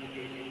sir.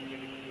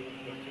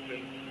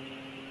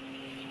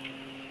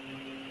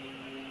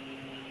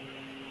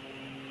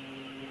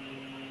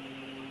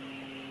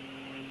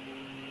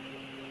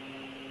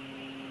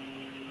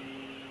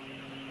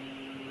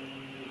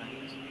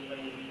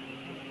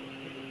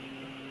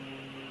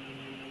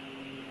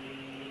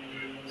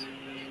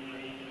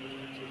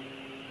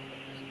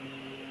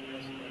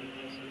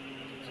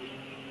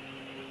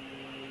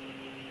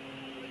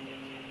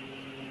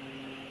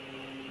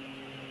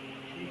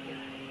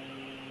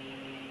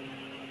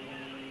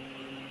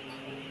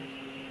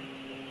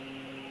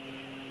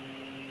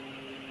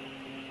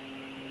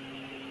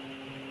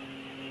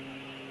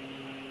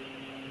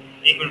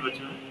 एक मिनट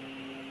बच्चों।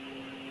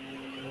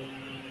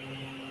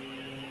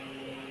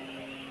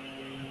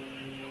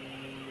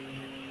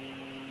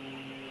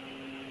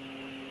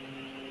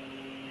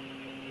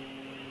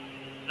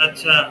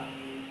 अच्छा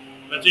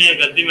बच्चों, ये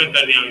गलती मैं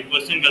कर दिया हूँ,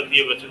 क्वेश्चन गलती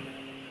है बच्चों।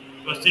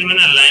 क्वेश्चन में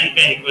ना लाइन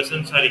का है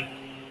क्वेश्चन, सॉरी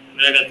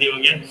मेरा गलती हो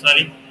गया,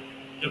 सॉरी।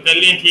 तो कर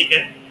लिए, ठीक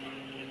है,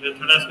 तो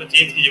थोड़ा इसको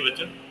चेंज कीजिए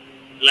बच्चों।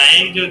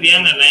 लाइन जो दिया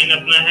ना, लाइन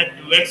अपना है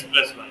 2x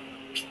plus 1,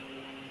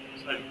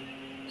 sorry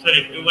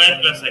sorry 2y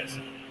plus x।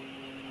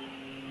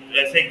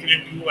 ऐसे एक्चुअली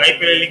 2y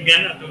पहले लिख दिया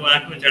ना, तो वो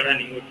आंख में चढ़ा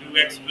नहीं, वो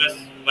 2x प्लस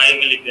y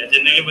में लिख दिया,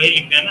 जनरली वही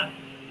लिख दिया ना,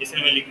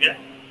 इसलिए मैं लिख दिया।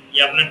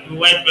 ये अपना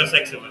 2y प्लस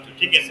x है बच्चों,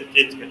 ठीक है, इसे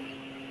चेंज कर दिया।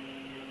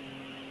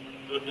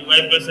 तो 2y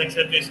प्लस x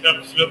है, तो इसका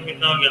स्लोप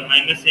कितना हो गया?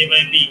 Minus a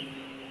by B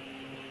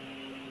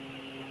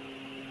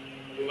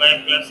 2y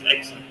plus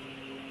x है,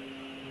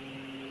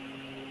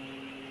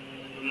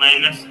 तो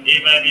माइनस a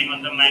बाई बी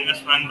मतलब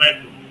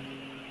 -1/2,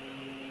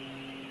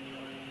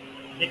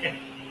 ठीक है,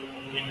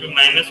 इंटू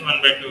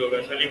 -1/2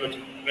 होगा। सॉरी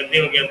बच्चों, गलती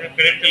हो गया था,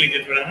 करेक्ट कर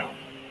लीजिए थोड़ा। हाँ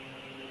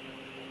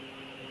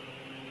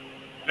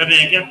कर रहे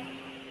हैं क्या?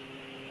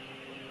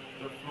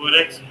 तो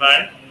 4x bye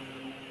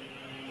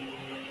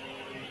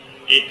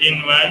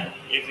 18y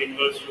is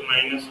equals to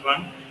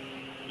 -1,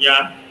 या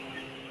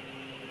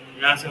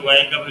यहाँ से y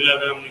का वैल्यू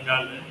अगर हम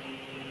निकाल रहे हैं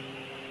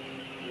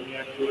तो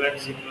यह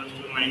 2x इक्वल्स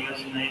टू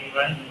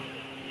 -9y,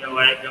 या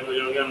y का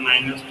वैल्यू हो गया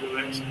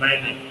 -2x बाय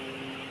 9।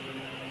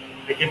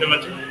 देखिए तो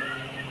बच्चों,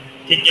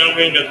 ठीक क्यों,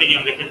 कहीं गलती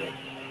क्यों? देखिए तो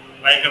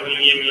y का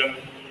वैल्यू ये मिला।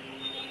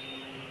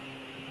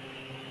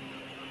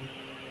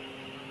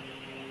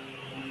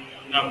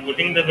 Now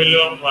putting the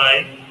value of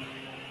y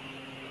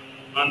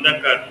on the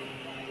curve.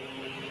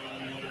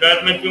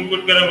 Curve में क्यों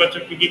पुट करा बच्चों,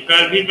 क्योंकि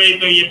कर्व ही पे ही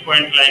तो ये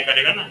पॉइंट लाई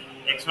करेगा ना,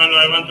 x1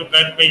 y1 तो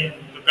कर्व पे ही है,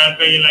 तो कर्व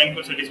पे ये लाइन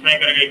को सेटिस्फाई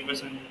करेगा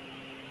इक्वेशन।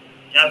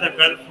 क्या था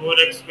कर्व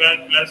 4x²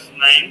 +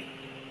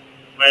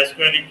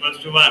 9y²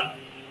 = 1,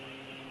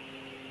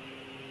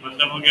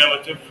 मतलब हो गया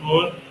बच्चों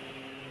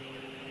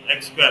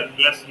 4x²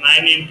 +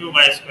 9 ×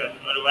 y²,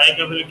 और y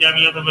का वैल्यू क्या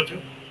मिला था बच्चों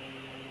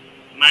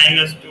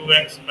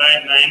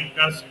 -2x/9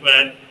 का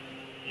स्क्वायर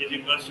 =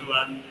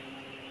 1,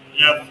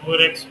 या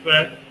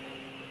 4x²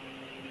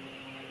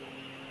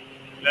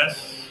 प्लस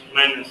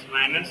माइनस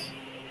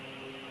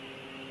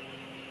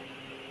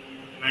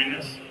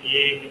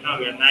ये कितना हो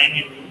गया 9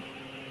 ×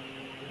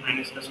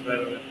 माइनस का स्क्वायर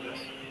हो गया प्लस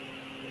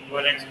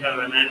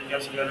 4x² 9 का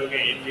स्क्वायर हो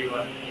गया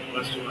 81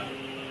 = 1,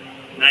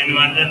 9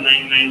 1 जा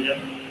 9 9 जा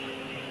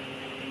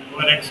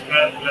 4x²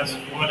 +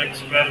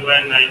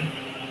 4x²/9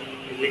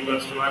 =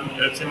 1,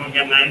 एलसीएम हो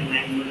गया 9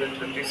 9 हो गया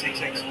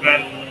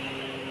 36x²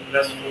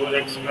 +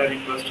 4x²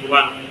 =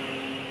 1,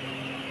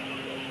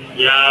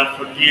 या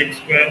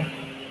 40x²,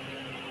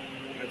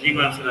 अजीब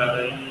आंसर आ रहा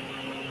है,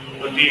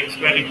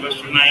 40x²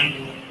 = 9,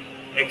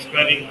 x²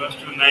 =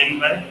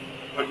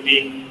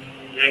 9/40,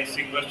 या x =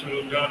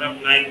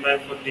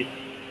 √9/40,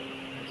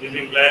 दिस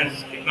इंप्लाइज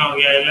कितना हो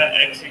गया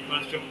x =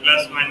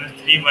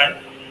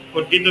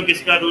 ±3/40, तो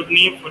किसका रूट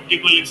नहीं है, 40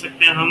 को लिख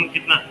सकते हैं हम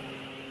कितना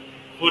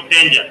 4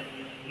 10 जा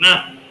ना,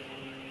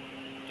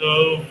 तो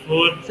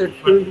 2√10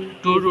 40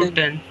 2 root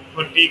 10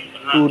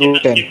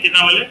 कितना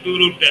बोले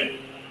 2√10,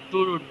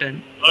 2√10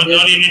 और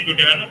ये नहीं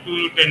टूटेगा ना,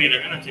 2√10 ही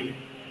रहेगा ना। चलिए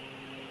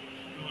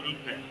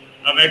 2√10,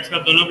 अब x का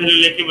दोनों वैल्यू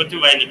लेके बच्चों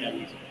y निकाल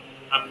लीजिए,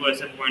 आपको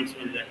ऐसे पॉइंट्स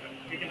मिल जाएगा,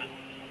 ठीक है ना।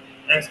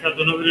 x का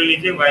दोनों वैल्यू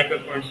लीजिए, y का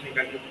पॉइंट्स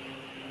निकालिए।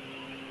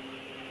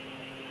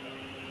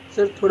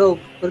 सर थोड़ा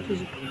ऊपर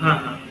कीजिए। हाँ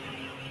हाँ,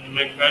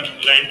 मैं कर्व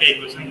लाइन का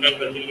इक्वेशन कर्व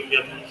गलती लिख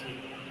दिया था,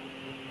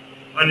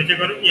 और नीचे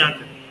करो कि यहाँ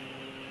से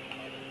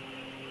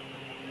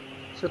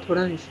सर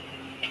थोड़ा नीचे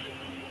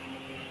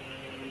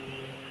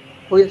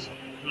हो गया सर।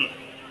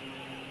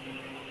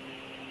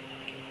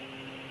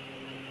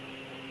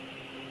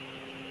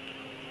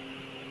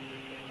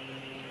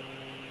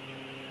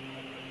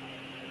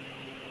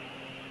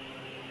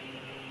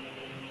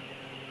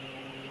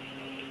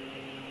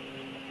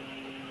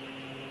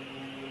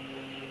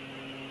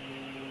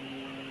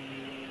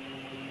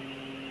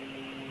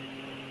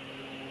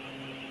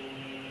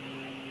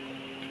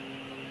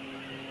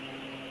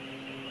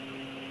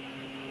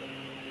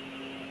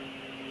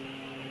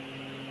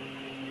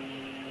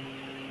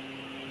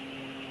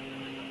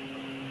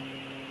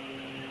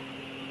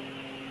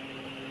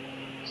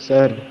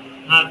 सर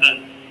हाँ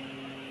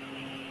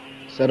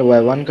सर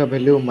y1 का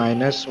वैल्यू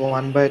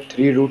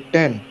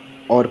 -1/3√10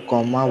 और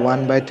कॉमा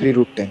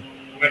 1/3√10।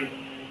 वन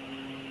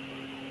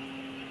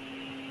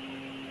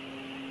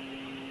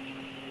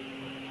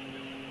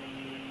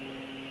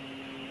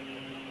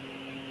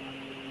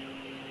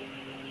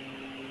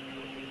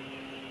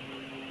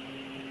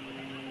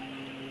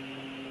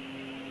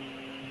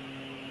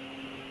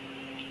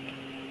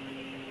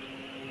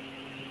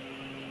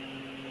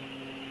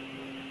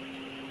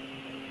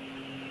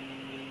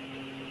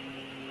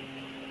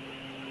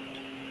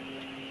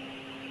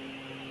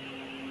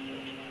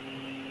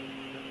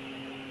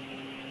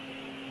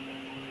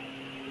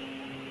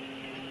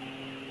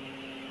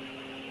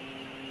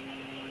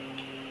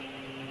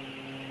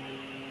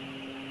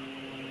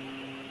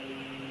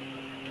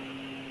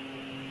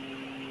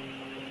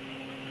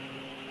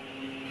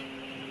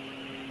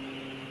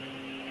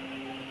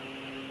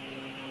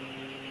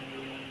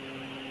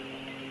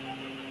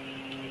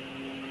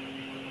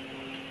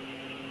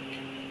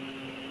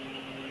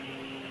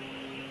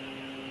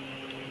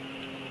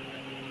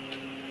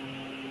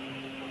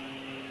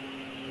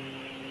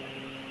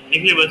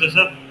निकले बच्चों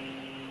सब।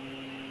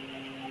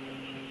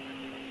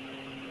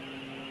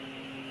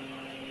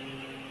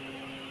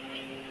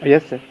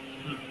 Yes sir.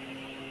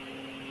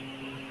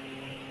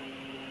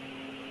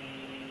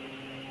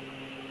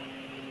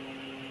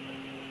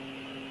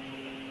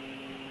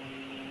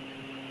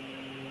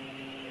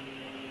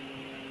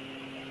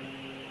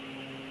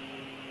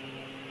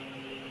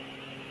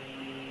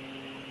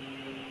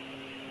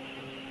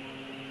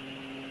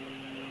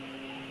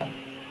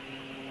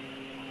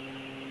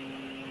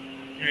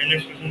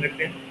 नेक्स्ट क्वेश्चन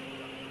देखते हैं,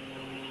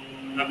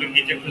 आप लोग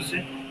कीजिए खुद से।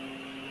 ये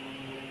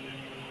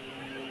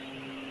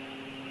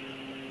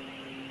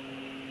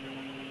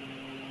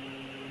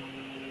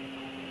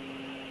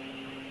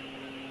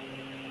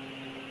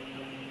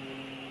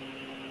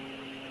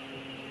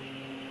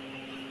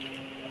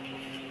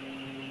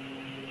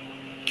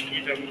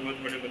टॉपिक बहुत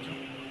बड़े बच्चों,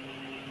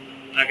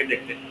 आगे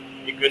देखते हैं।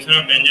 Equation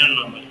of tangent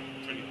normal.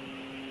 चलिए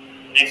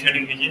नेक्स्ट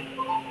हेडिंग कीजिए,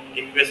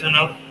 equation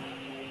of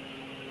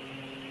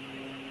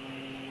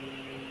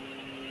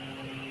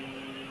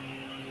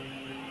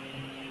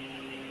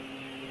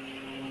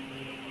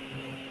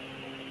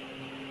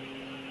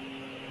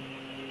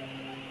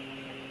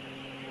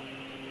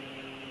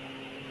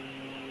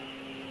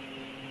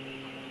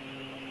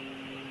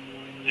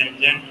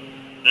tangent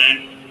and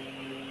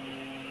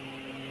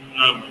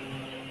normal.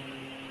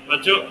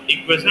 बच्चों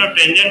equation of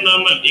tangent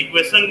normal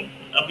equation,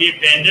 अब ये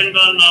टेंजेंट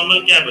और नॉर्मल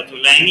क्या है बच्चों?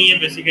 लाइन ही है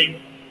बेसिकली।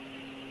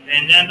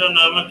 टेंजेंट और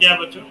नॉर्मल क्या है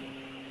बच्चों?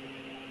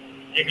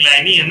 एक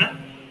लाइन ही है ना।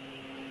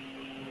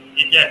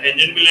 ये क्या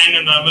टेंजेंट भी लाइन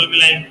है, नॉर्मल भी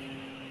लाइन।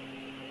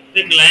 तो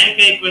एक लाइन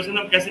का इक्वेशन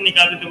हम कैसे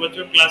निकालते थे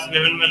बच्चों? क्लास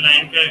 11 में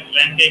लाइन का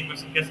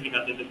इक्वेशन कैसे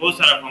निकालते थे? बहुत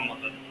सारा फॉर्म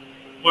होता था।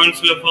 पॉइंट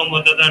स्लोप फॉर्म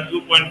होता था, 2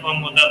 पॉइंट फॉर्म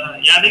होता था,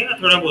 याद है ना?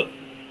 थोड़ा बहुत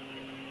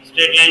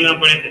स्ट्रेट लाइन में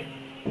पढ़े थे।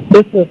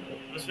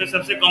 उसमें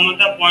सबसे कॉमन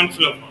था point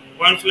slope form.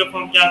 Point slope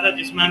form क्या था?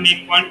 जिसमें हमें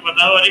एक पॉइंट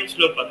पता हो और एक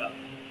स्लोप पता हो।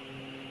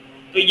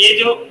 तो ये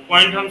जो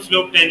पॉइंट हम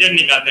स्लोप टेंजेंट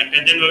निकालते हैं,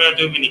 टेंजेंट वगैरह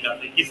जो भी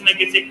निकालते हैं, किसी ना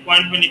किसी एक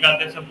पॉइंट में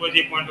निकालते हैं। सपोज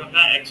ये पॉइंट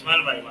होता है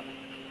x1 y1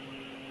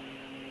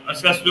 और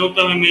उसका स्लोप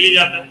तो हमें मिल ही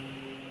जाता है।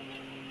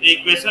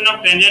 इक्वेशन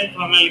ऑफ टेंजेंट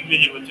फॉर्मूला लिख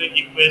लीजिए बच्चों।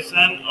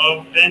 Equation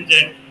of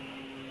tangent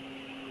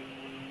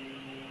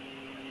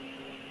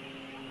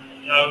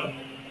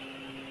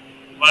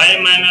y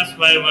minus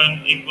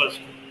y1 equals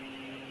to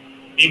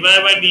dy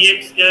by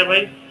dx क्या है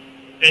भाई?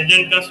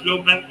 टेंजेंट का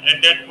स्लोप है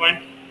at that point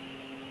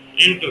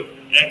into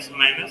x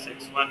minus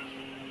x1।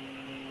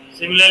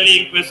 Similarly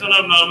equation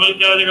of normal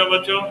क्या हो जाएगा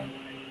बच्चों?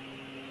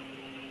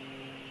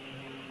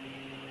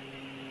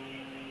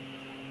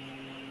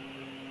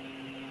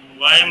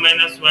 y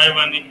minus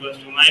y1 equals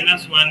to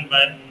minus 1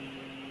 by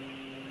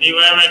dy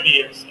by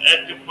dx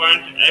at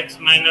point x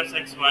minus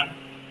x1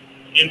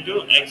 into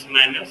x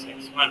minus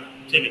x1।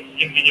 चलिए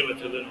लिख लीजिए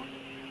बच्चों दोनों।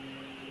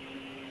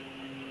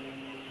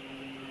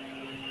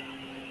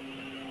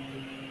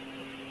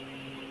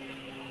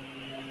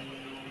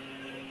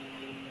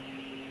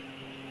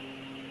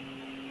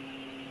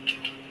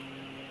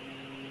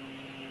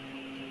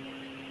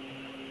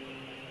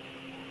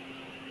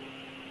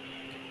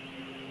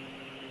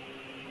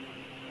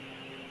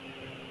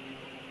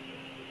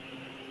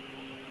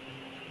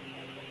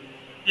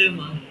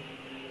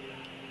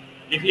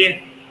 लिख लिए?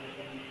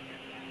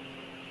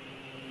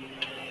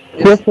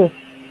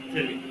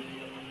 चलिए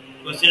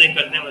क्वेश्चन एक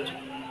करते हैं बच्चों।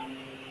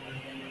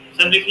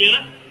 सब लिख लिए ना?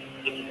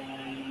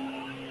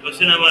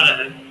 क्वेश्चन हमारा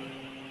है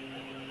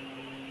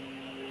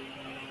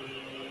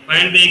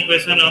find the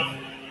equation of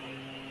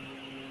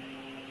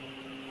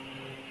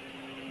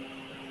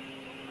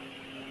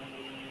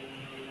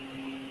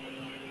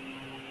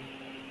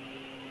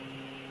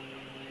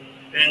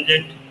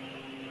tangent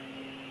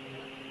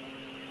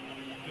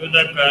to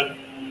the curve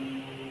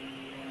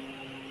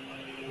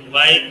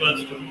y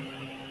equals to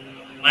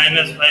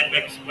minus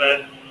 5x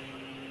square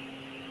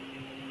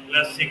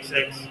plus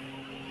 6x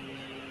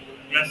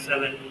plus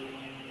 7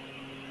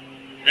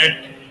 at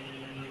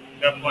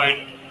the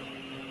point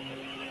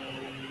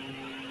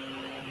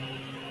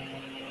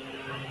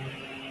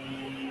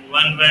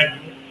 1 by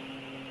 2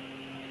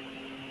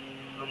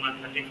 comma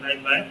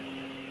 35 by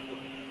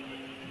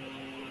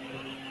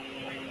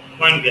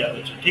point दिया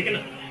बच्चों, ठीक है ना?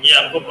 ये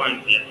आपको पॉइंट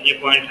दिया, ये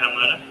पॉइंट है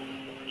हमारा,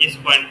 इस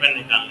पॉइंट पर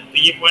निकालना। तो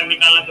ये पॉइंट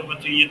निकालना तो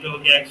बच्चों ये तो हो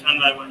गया x1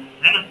 y1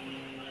 है ना।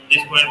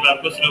 इस पॉइंट पर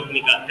आपको स्लोप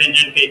निकाल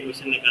टेंजेंट का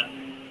इक्वेशन निकालना।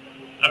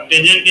 अब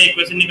टेंजेंट का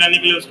इक्वेशन निकालने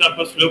के लिए उसका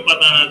आपको स्लोप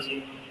पता होना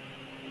चाहिए।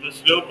 तो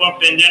स्लोप ऑफ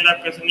टेंजेंट आप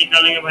कैसे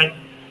निकालेंगे भाई?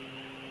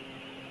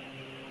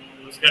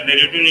 उसका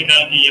डेरिवेटिव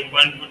निकाल के ये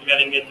पॉइंट पुट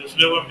करेंगे। तो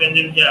स्लोप ऑफ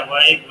टेंजेंट क्या है?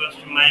 y equals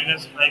to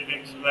minus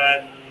 5x square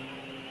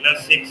plus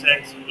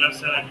 6x plus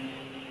 7।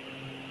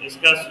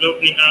 इसका स्लोप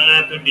निकालना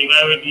है तो dy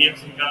बाई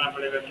dx निकालना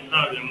पड़ेगा। कितना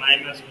हो गया?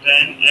 Minus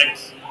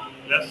 10x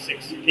plus 6।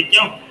 ठीक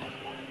क्यों?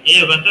 ये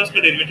होगा तो उसका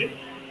डेरिवेटिव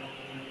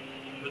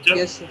बच्चों।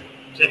 Yes sir.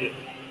 चलिए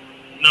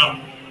नाउ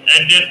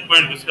एट दैट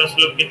पॉइंट उसका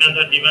स्लोप कितना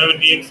था? dy by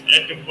dx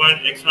eight point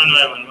x1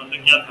 y1 मतलब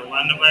क्या था?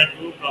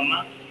 1/2 comma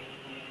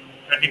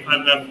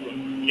 35 by 4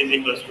 is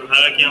equals to,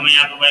 हालांकि हमें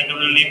यहाँ पर y का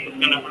वैल्यू नहीं पुट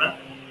करना पड़ा,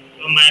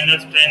 तो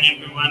माइनस 10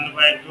 इंटू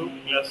 1/2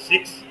 प्लस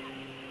 6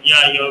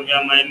 या ये हो गया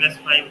माइनस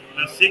 5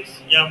 प्लस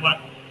 6 या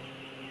 1।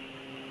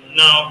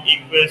 Now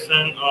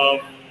equation of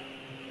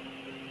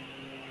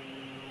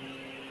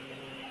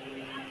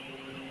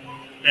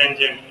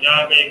tangent क्या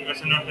होगा?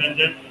 Equation of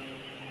tangent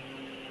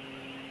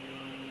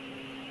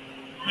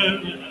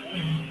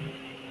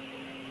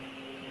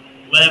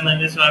y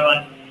minus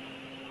y1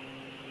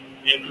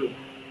 into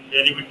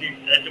derivative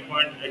at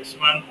point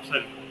x1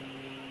 sorry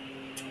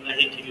at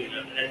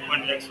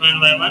point x1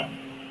 y1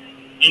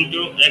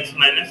 into x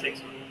minus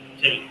x1।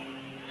 चलिए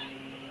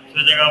तो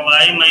जगह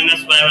y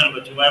minus y1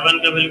 बच्चों, y1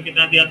 का वैल्यू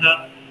कितना दिया था?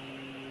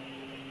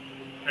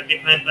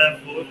 35 by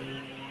 4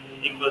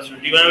 equals to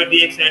dy by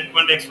dx at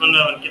point x1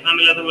 y1 कितना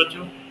मिला था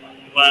बच्चों?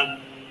 1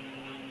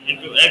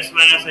 into x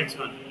minus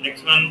x1 x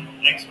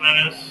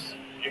minus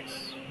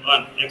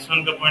x1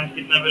 x1 का पॉइंट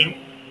कितना वैल्यू?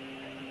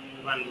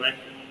 1 by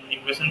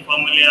इक्वेशन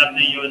फॉर्मूले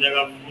आते हैं, ये हो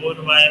जाएगा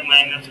 4y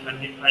minus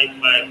 35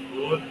 by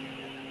 4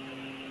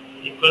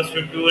 equals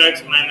to 2x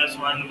minus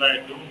 1 by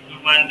 2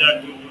 2 1 जा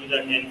 2 2 जा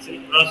cancel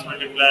cross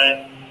multiply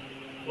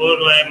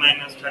 4y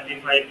minus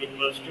 35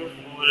 equals to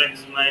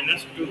 4x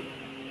minus 2।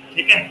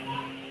 ठीक है?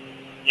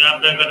 यहाँ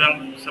पे अगर हम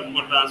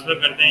सबको ट्रांसफर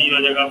करते हैं ये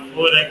हो जाएगा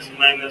 4x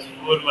minus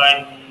 4y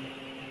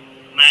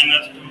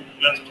minus 2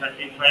 plus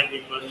 35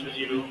 equals to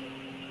 0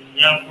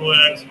 या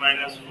 4x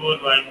minus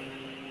 4y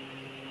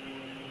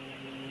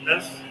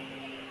plus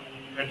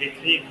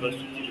 33 equals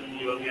to 0.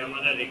 ये हो गया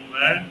हमारा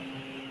रिक्वायर्ड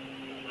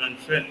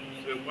आंसर।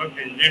 सुपर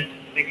टेंजेंट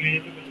देख लीजिए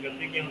तो कुछ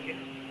गलती क्या हो गया।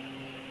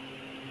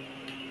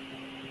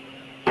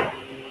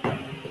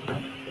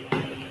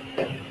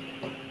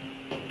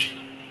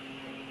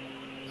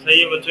 सही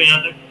है बच्चों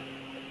यहाँ तक?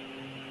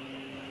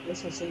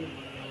 यस सर सही है।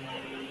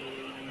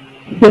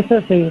 यस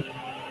सर सही है।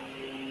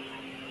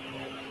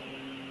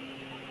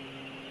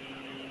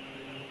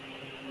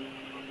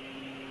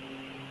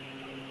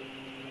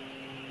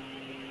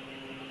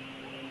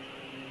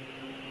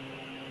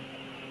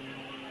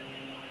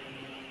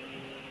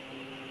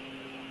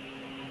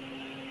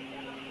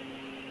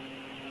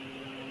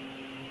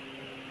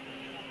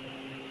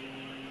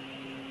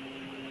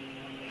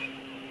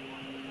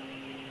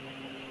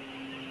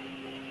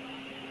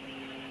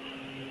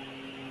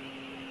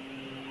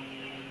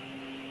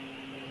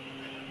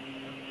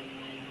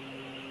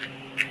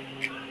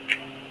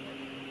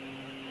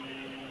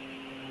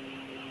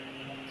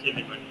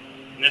 चलिए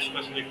नेक्स्ट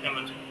क्वेश्चन लिखते हैं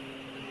बच्चों।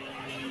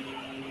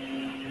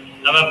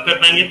 अब आप कर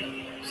पाएंगे,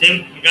 सेम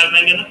निकाल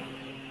पाएंगे ना?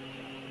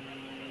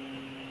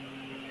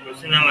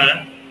 क्वेश्चन हमारा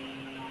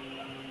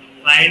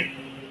find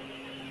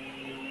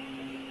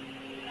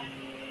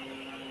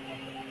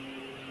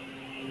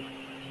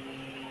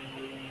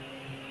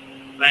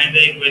the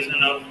equation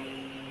of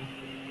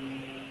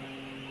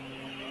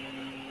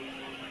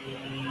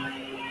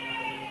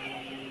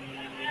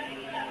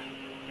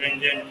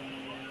tangent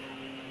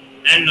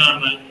and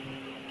normal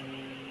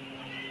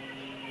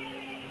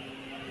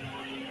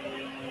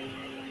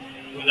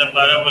to the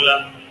parabola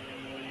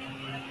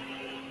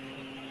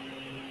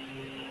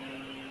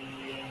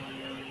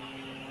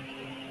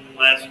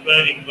y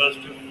square equals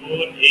to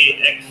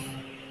 4ax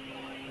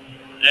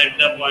at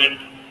the point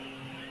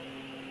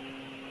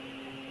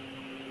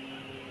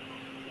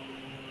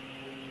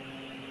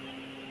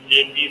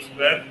at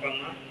square,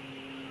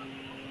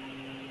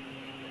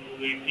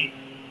 280।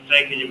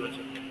 Try कीजिए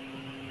बच्चों,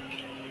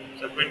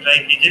 सब पे ट्राई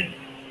कीजिए।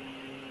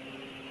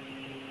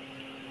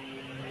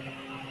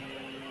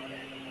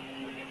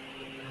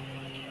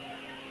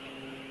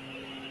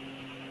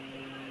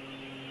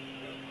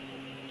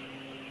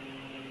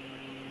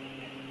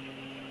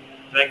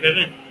 ट्राई कर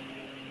रहे हैं?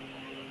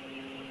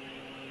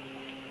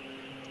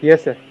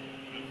 Yes sir.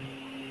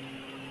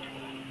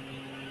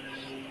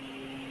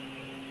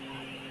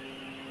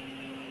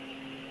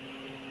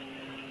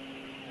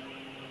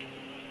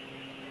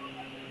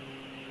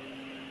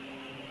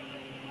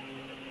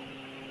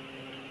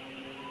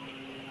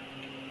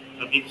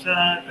 अभिप्सा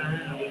कहाँ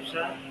है?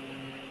 अभिप्सा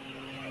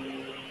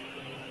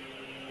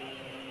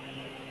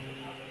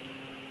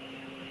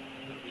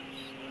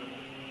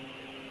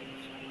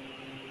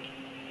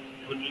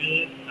फुल्ली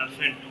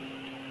एब्सेंट।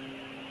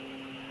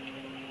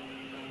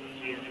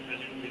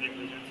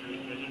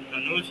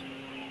 तनुज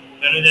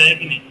तनुज आए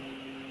कि नहीं?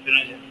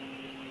 तनुज है,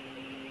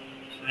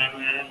 स्वयं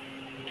है।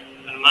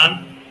 हनुमान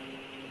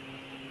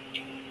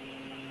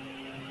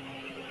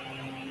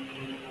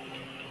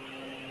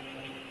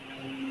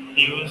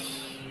पीयूष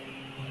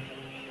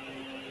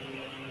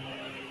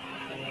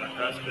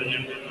आकाश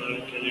प्रेजेंट है,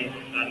 प्रेजेंट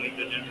है, धार्मिक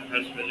प्रेजेंट है,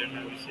 हर्ष प्रेजेंट है,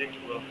 अभिषेक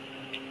हुआ,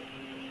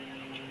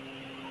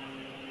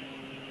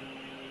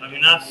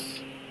 अविनाश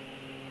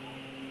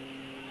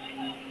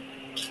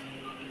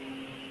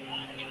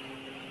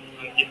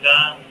अंकिता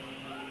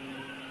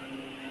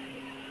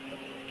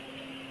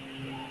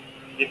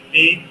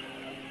दीप्ति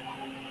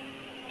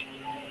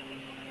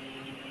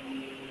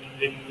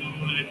ऋतु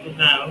ऋतु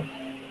कहाँ हो?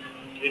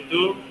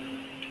 ऋतु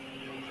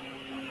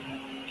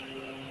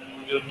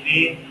ज्योति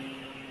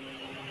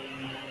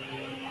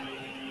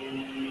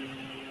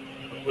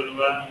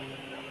अपूर्वा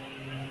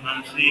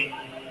मानसी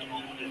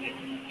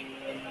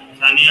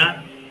सानिया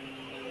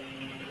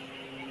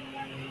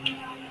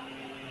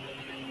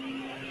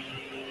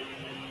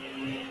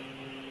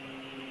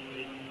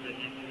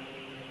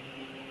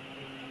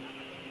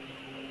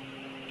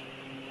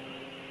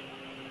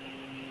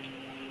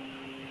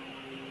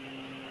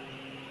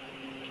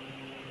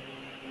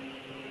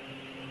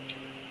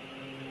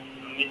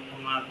अमित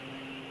कुमार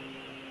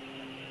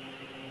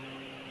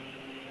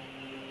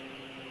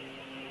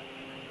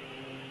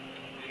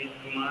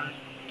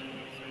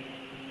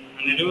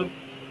अनिरुद्ध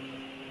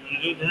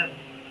अनिरुद्ध है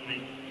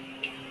नहीं?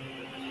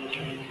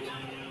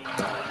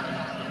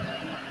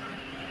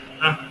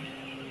 हाँ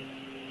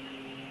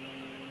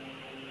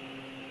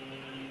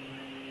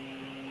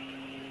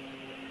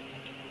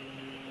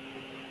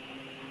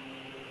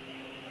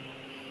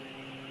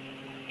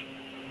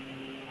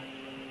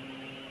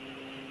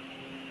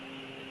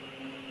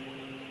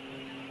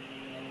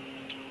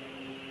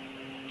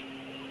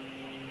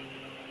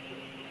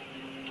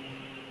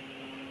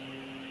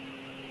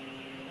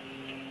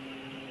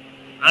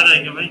आ रहा है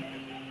क्या भाई?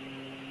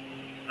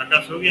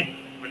 आकाश हो गया?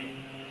 बढ़िया।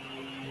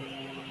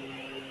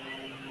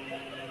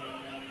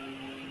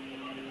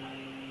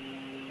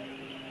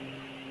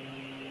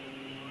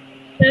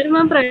 सर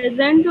मैं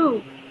प्रेजेंट हूँ।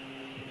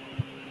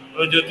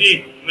 ओ ज्योति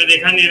मैं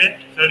देखा नहीं रे,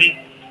 सॉरी।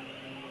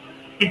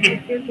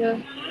 Okay sir.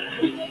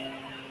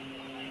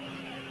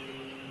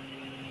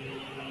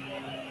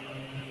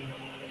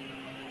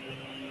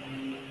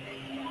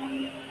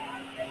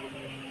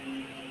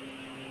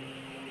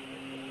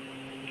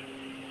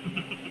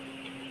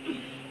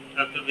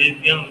 तो भेज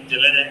दिया हूँ,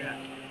 चला जाएगा।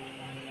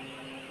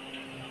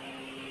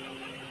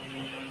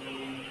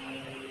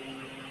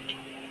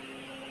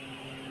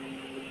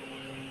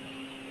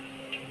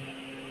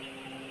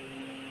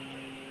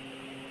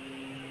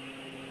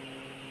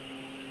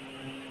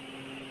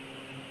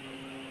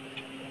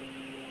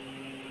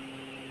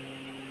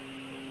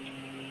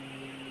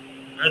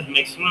 आज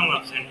मैक्सिमम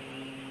ऑप्शन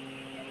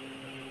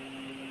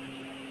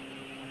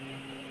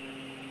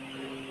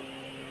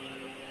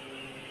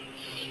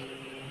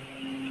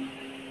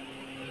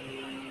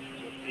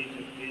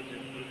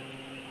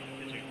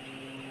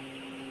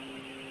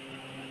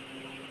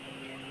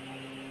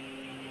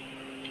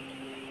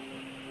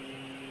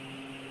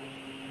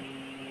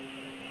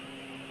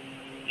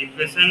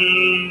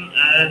इक्वेशन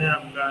आया है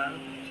आपका,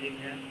 ठीक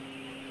है।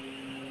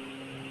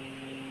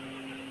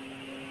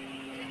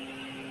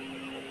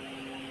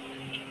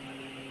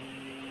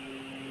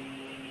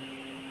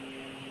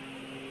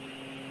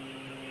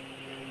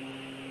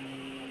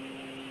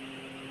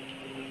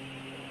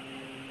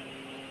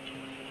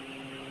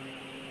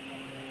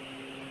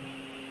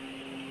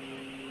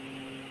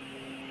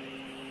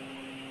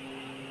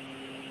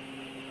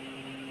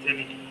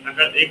 चलिए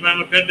अगर एक बार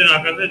मैं कर दे रहा हूँ,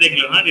 आकर देख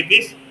लो। हाँ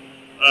रितीश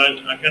और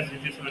आकाश,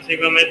 रितीश समस्या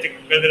एक बार मैं चेक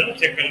कर दे रहा हूँ,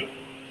 चेक कर लो,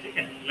 ठीक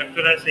है। लग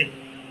तो रहा है सही,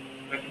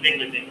 बाकी देख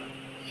लेते हैं।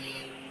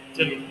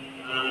 चलिए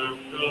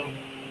तो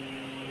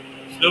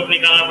स्लोप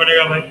निकालना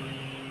पड़ेगा भाई।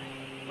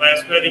 Y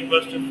square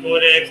equal to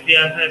 4x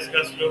दिया था,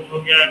 इसका स्लोप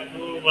हो गया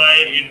 2y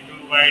into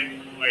Y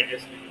Y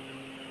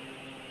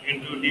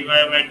into D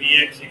Y by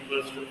D x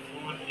equal to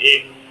 4a,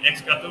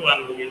 x का तो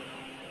 1 हो गया।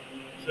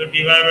 सो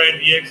D Y by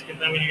D x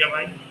कितना मिल गया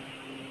भाई?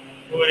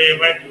 4a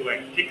by 2y।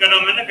 ठीक कर रहा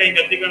हूँ मैं ना, कहीं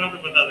गलती कर रहा हूँ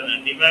तो बता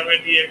देना। D Y by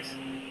D x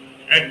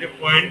at the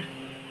point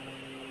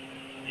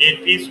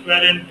 80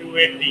 square and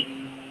 280,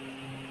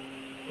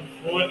 तो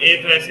 4a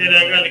तो ऐसे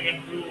रहेगा, लेकिन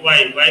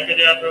 2y y के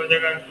जगह पे हो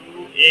जाएगा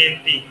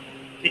 280।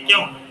 ठीक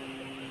क्यों?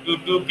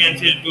 2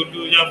 कैंसिल,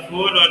 2 जा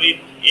 4 और a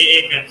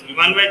कैंसिल,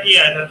 1/t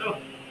आया था। तो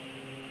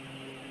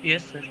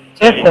yes sir.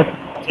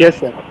 Yes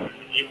sir.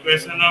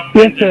 Equation of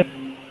tangent,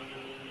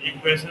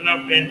 equation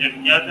of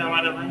tangent क्या था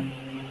हमारा भाई?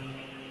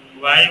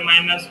 y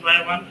minus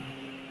y1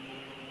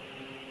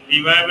 dy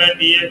by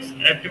dx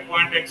at the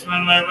point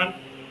x1 y1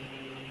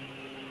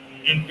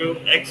 into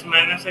x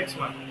minus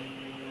x1,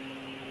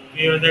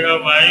 ये हो जाएगा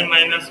y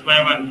माइनस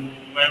y1,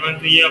 y1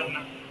 तो ये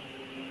अपना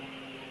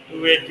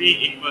 280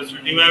 equals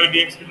to dy by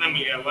dx कितना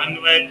मिल गया?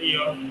 1/t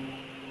of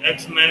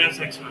x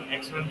minus x1,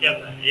 x1 क्या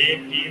था? a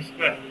t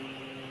square.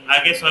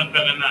 आगे सॉल्व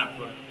कर लेना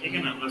आपको, ठीक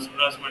है ना, बस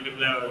क्रॉस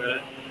मल्टीप्लाई वगैरह।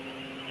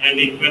 एंड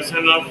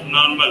इक्वेशन ऑफ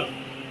नॉर्मल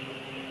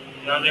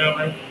क्या हो जाएगा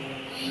भाई?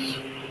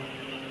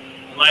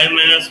 y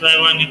minus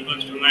y1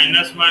 equals to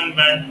minus 1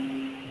 by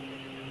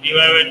dy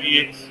by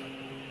dx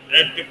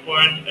at the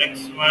point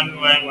x1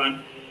 y1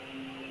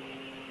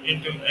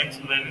 into x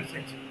minus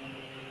x1।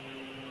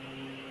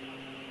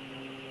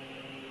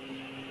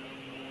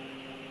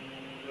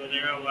 तो हो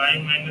जाएगा y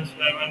minus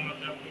y1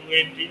 मतलब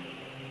 280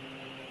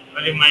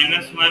 और ये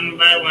minus 1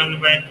 by 1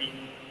 by t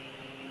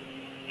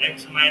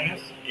x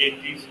minus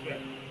 80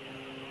 square.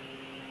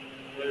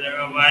 तो हो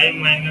जाएगा y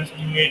minus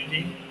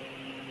 280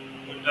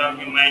 उल्टा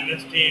के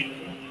minus t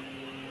into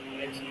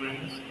x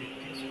minus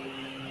 80 square.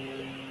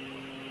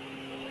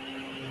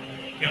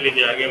 कर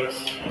लीजिए आगे, बस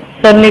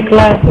सर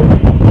निकला है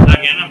आ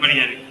गया ना?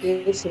 बढ़िया नहीं,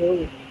 यस सर।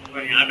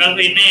 बढ़िया। आकाश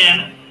भाई इतना ही है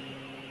ना?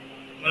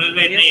 मनोज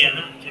भाई इतना ही है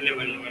ना? चलिए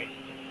बढ़िया भाई,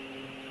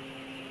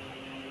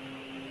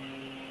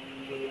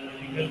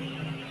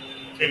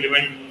 चलिए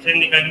भाई से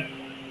निकालिए।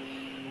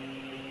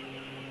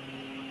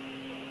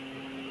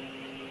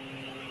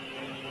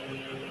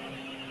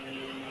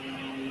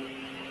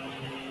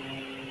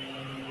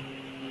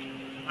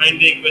 Find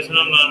the equation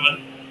of normal.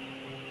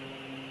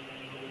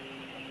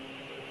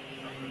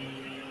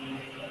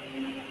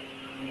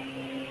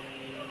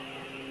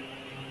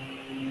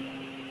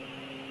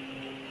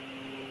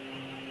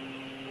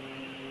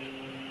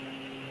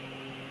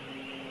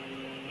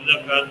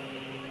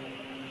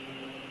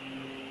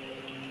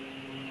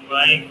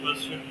 y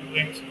equals to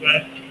 2x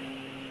square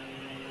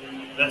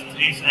plus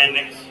 3 sin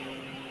x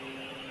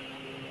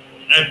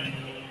at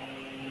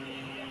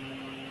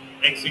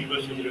x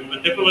equals to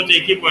 0। देखो बच्चे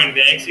एक ही पॉइंट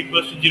दिया, x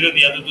equals to 0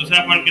 दिया, तो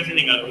दूसरा पॉइंट कैसे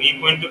निकालोगे? ये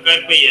पॉइंट तो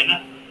कर्व पे ही है ना,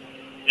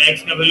 तो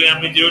x का वैल्यू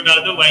यहाँ पे 0 डाल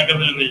दो, y का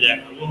वैल्यू मिल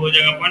जाएगा, वो हो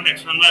जाएगा पॉइंट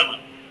x1 y1,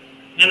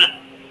 है ना।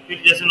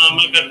 फिर जैसे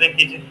नॉर्मल करते हैं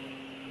कीजिए,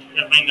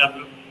 क्या पाएंगे आप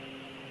लोग?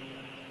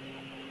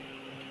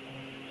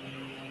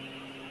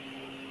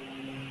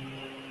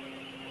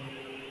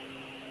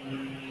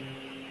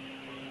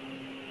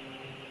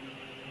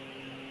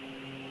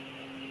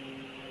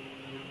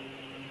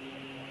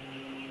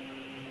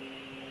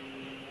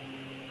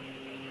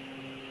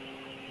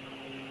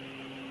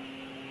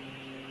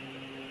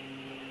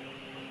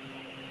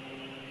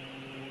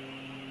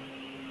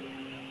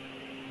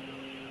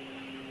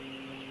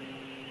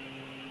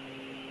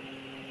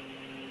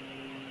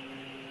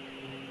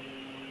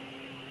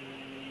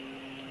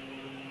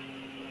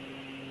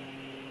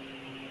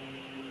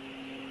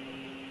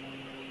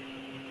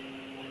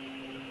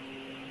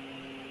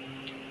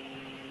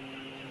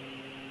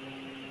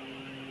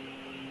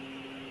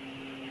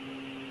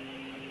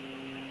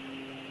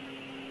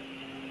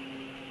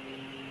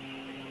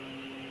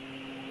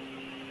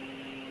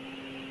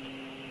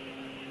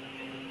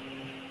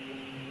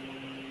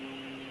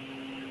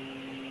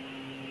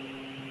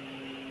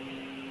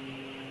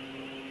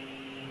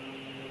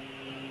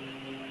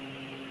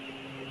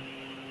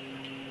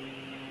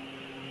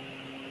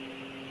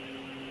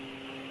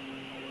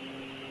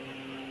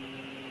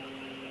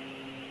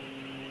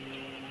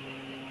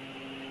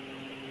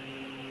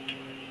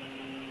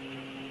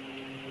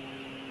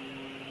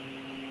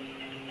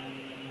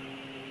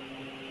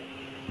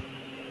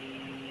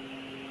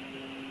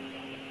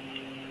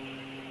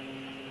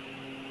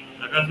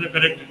 आकाश में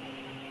करेक्ट है।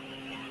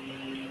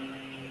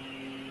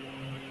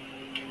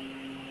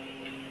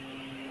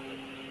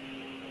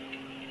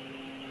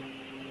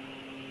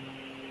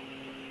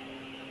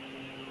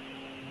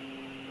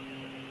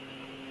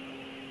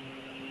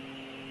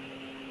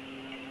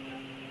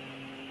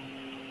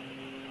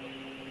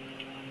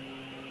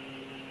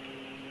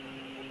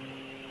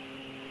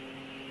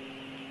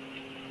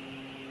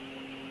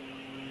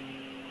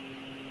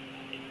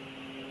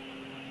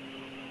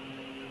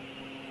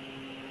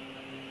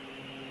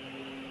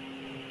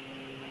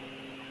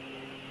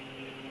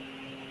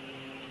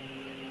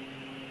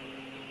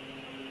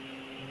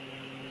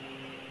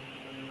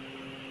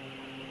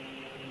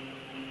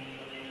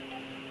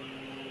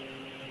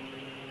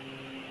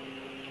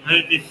 हाँ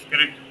इट इज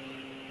करेक्ट।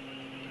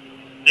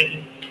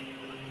 देखिए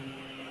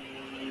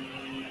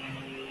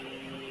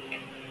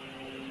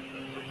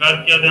कर्व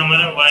क्या था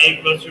हमारा, y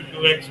equals to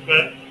 2x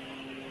square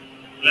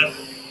plus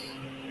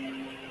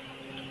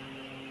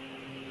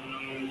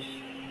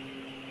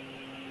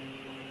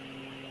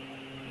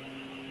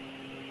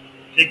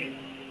ठीक है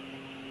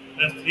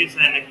प्लस 3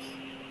 sin x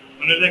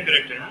उन्होंने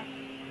करेक्ट है। हाँ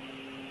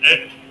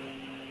eight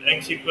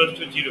x equals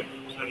to 0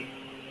 sorry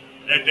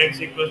eight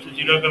x equals to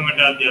 0 का मैं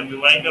डाल दिया तो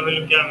y का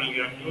वैल्यू क्या मिल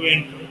गया 2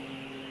 इंटू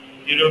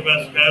 0 का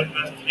square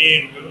plus 3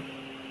 into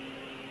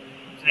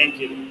sine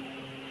 0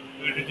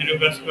 2 into 0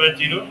 का स्क्वायर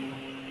 0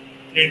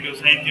 3 इंटू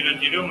साइन 0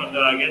 0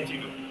 मतलब आ गया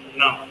 0।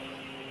 नाउ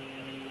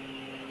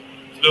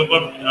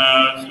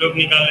स्लोप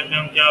निकाल लेते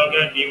हैं हम। क्या हो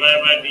गया dy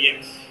बाय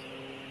dx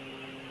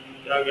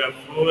क्या हो गया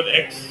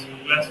 4x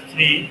plus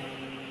 3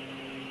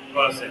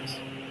 cos x।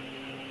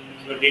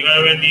 So dy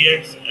by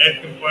dx at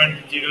point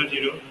 0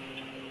 0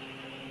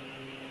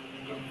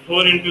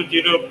 4 into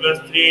 0 plus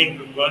 3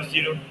 into cos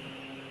 0।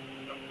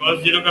 cos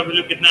 0 का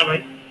वैल्यू कितना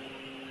भाई?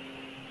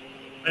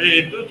 अरे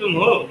रितु तुम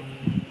हो?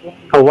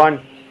 1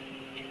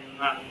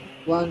 हाँ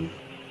 1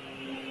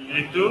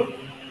 रितु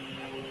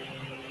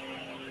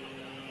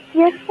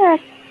यस सर।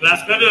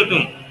 क्लास कर रहे हो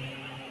तुम?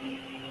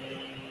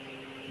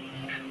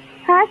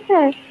 हाँ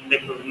सर।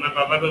 देखो मैं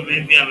पापा को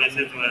भेज दिया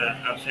मैसेज तुम्हारा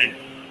एब्सेंट।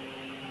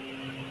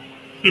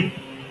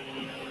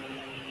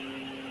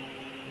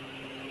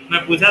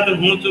 मैं पूछा तो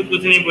हूँ तो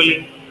कुछ नहीं बोली।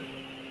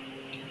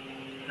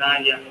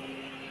 कहाँ गया?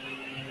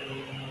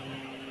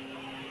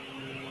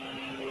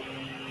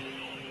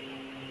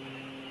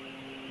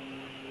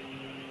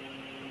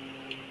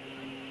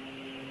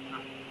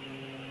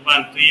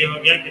 वन तो ये हो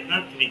गया कितना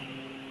 3।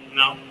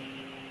 नाउ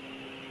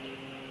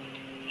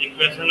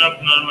इक्वेशन ऑफ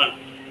नॉर्मल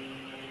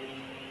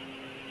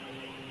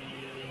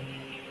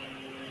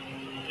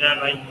क्या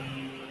भाई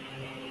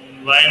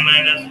y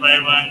minus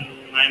y1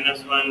 minus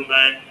 1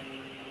 bye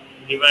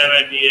dy by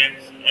dx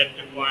at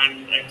point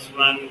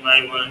x1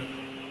 y1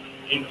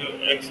 into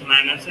x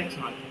minus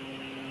x1।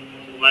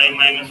 y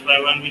minus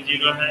y1 भी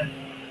 0 है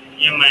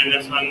ये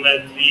माइनस 1 बाय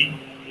 3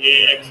 ये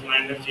x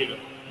माइनस 0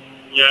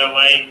 या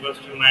y equals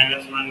to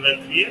minus 1 bye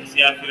 3x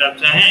या फिर आप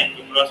चाहें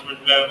तो क्रॉस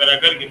मल्टीप्लाई वगैरह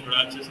करके थोड़ा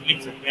अच्छे से लिख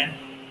सकते हैं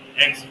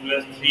x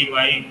plus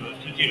 3y equals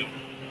to 0।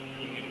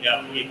 ये मिल गया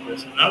आपको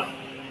इक्वेशन ऑफ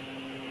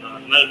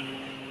नॉर्मल।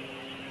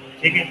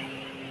 ठीक है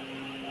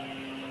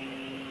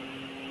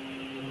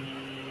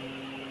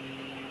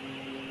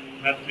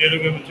बात क्लियर हो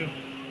गया बच्चों?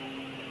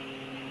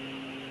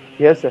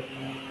 yes sir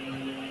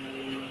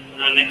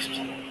हाँ next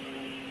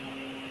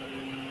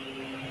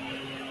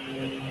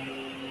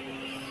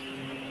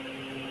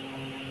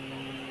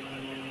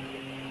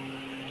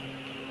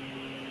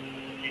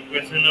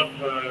equation of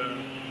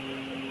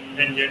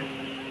tangent।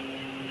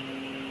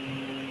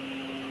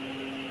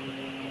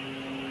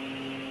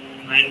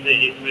 Find the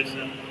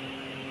equation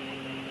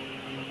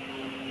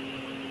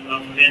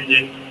of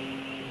tangent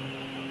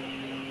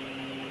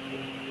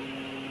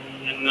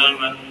and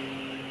normal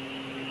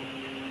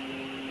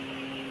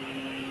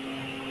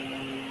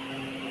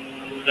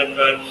to the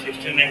curve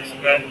 16x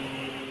square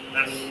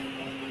plus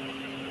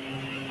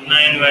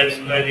 9y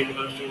square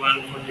equals to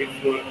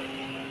 144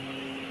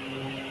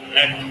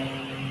 at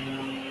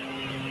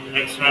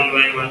x1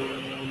 y1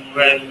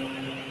 where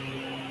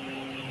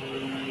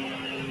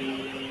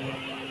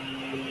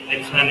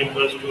x1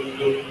 equals to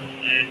 2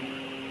 and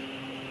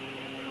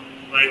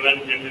y1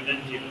 greater than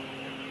 0।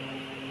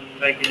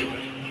 Try कीजिए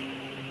बच्चों।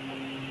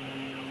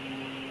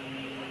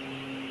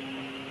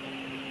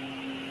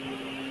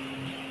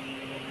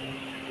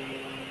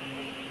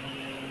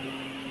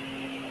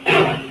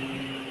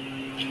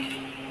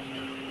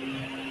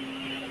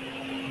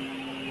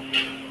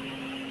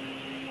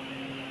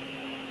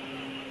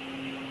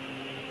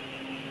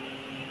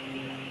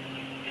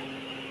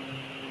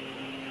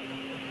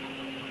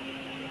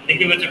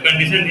 देखिए बच्चों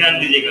condition ध्यान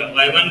दीजिएगा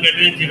y1 greater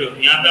than 0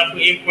 यहाँ पे आपको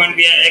एक पॉइंट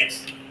दिया x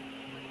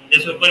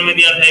जैसे ऊपर में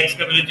दिया था x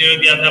का वैल्यू 0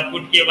 दिया था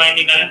पुट किए y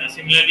निकालें तो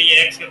सिमिलरली ये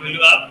x का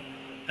वैल्यू आप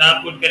कहाँ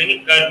पुट करेंगे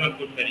कर्व में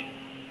पुट करेंगे।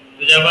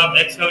 तो जब आप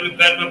x का वैल्यू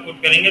कर्व में पुट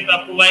करेंगे तो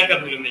आपको y का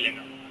वैल्यू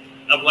मिलेगा।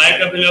 अब y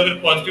का वैल्यू अगर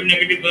पॉजिटिव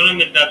नेगेटिव दोनों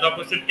मिलता है तो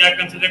आपको सिर्फ क्या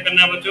कंसीडर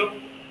करना है बच्चों?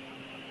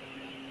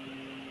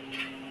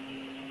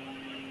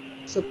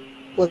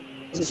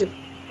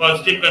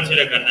 पॉजिटिव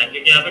कंसीडर करना है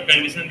क्योंकि यहाँ पे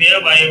कंडीशन दिया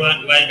है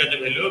y का जो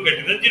वैल्यू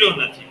ग्रेटर देन 0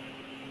 होना चाहिए।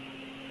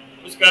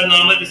 उसका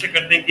नॉर्मल जिसे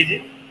करते हैं कीजिए,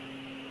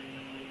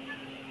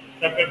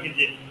 सब कर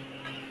कीजिए।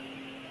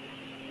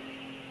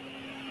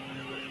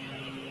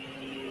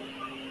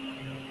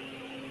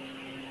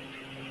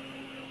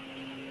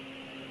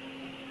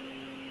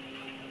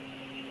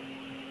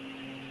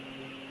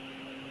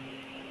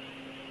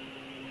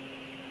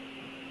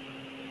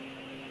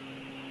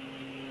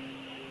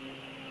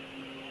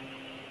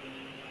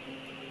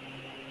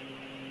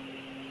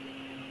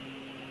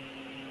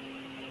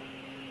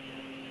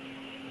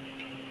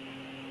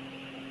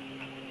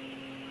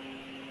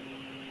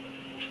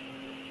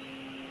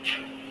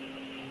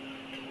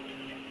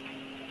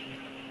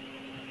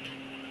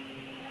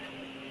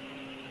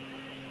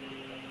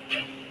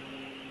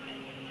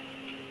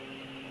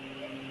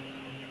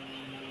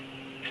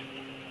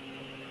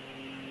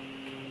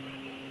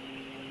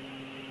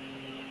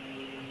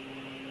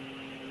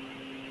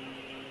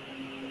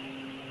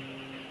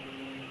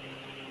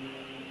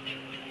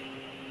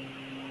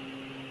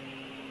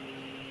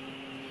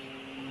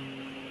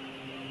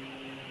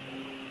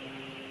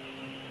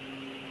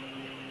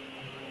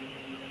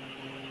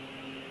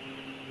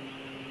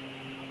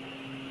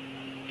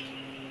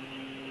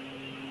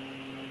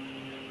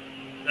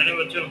 अरे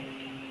बच्चों,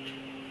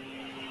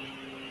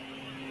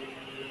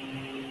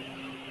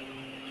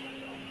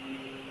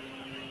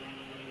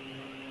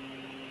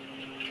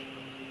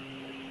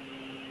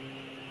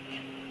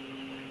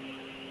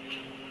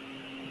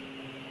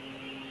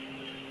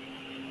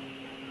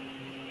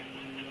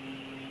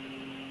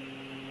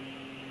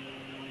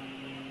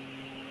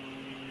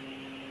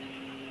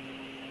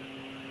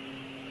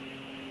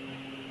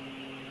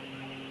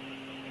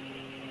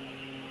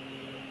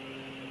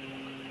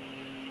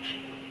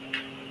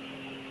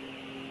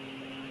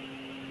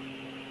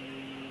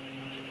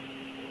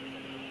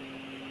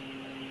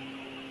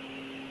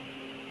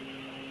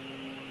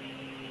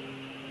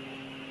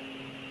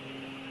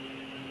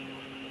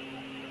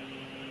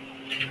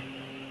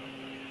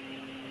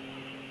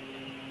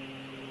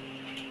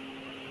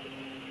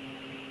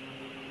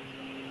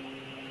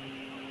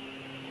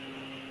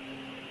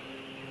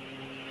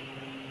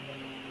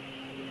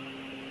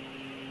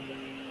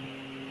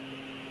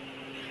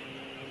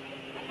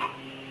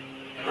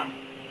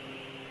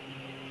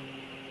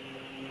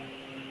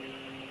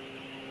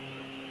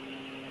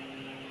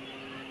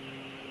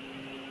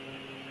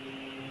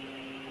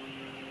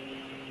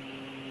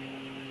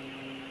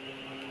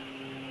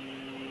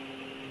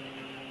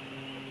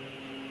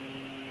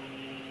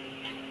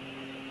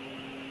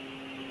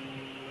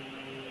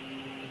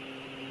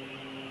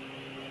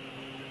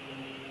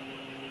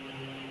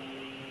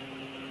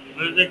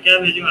 मुझे क्या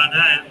भेजू,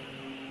 आधा है।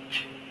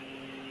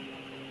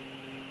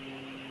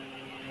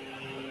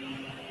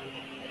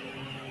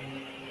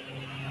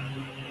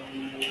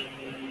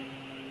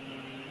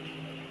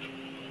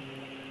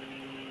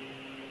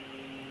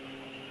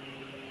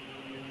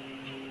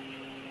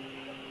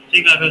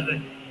 ठीक है, आगे से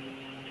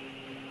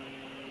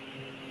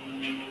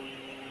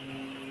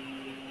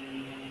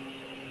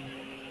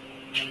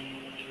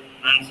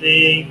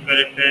आंसर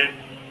करेक्ट है।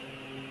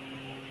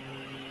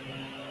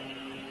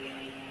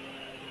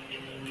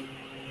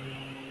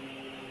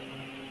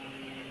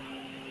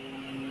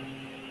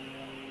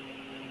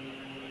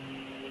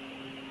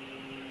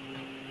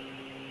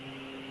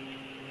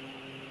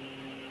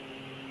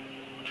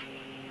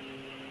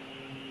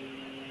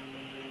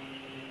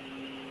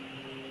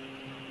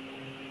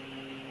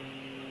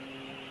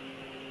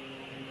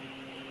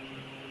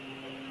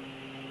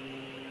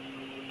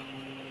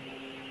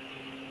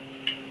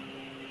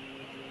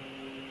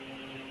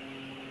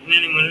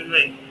 नहीं मनोज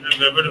भाई,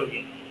 गड़बड़ होगी।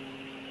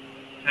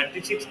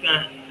 36 का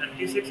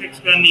 36 एक्स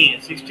स्क्वायर नहीं है,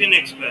 16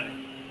 एक्स स्क्वायर है।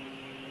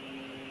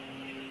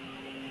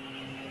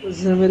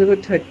 सर मेरे को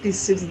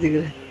 36 दिख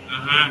रहा है।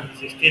 हाँ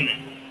 16 है।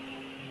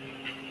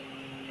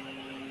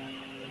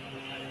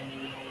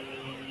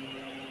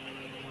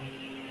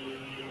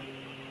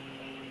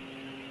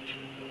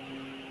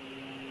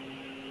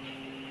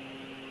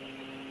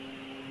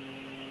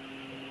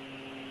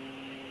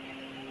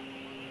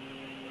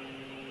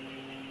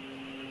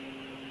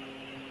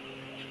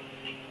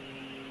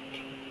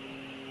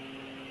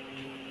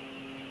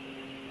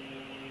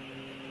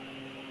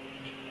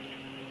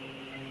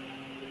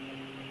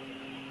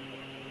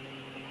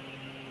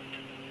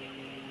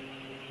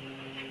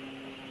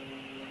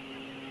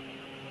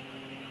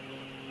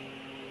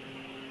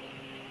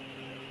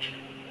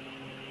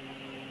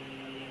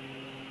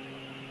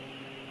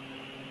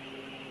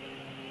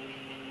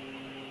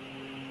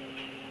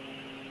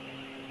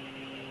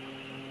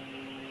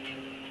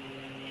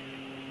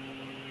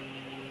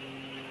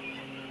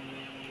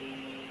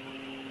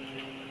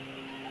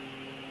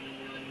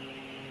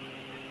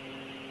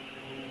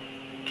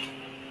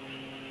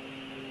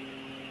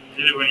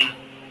 चलिए बढ़िया,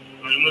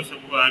 ऑलमोस्ट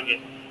सबको आ गया।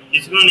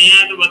 किसको नहीं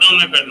आया तो बताओ,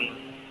 मैं कर दूंगा।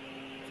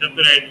 सब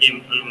तो राइट किए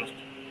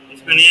ऑलमोस्ट।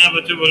 इसको नहीं आया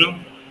बच्चों बोलो।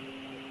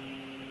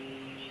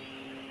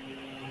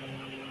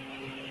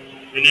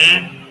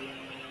 विनय,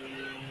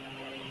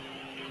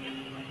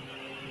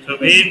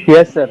 सुबीर,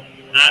 यस सर।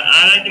 आ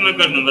रहा है कि मैं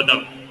कर दूं? बताओ,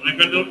 मैं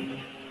कर दूं?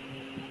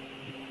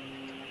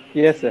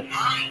 Yes sir.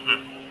 हाँ।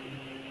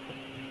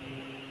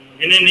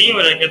 इन्हें नहीं हो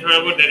रहा है क्या थोड़ा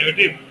बहुत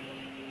डेरिवेटिव?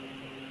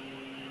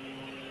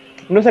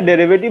 नो सर,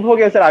 डेरिवेटिव हो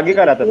गया सर, आगे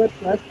का रहा था सर।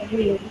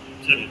 चलिए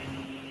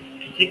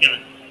ठीक है ना।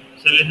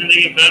 सोल्यूशन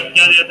देखिए, कर्व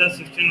क्या दिया था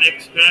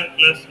 16x²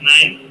 +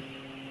 9y²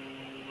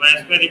 =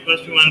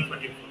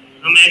 144।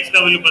 हम x का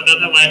वैल्यू पता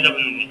था, y का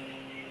वैल्यू नहीं।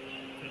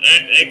 तो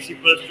एट x =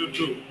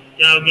 2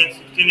 क्या हो गया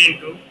 16 ×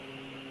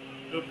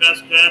 2 का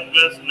स्क्वायर +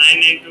 9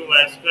 × y²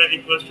 =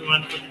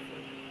 144।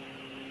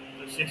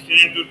 तो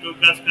 16 × 2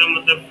 का स्क्वायर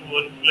मतलब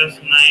 4 +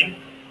 9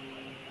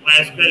 y²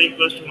 =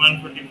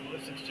 144।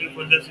 16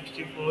 4 जा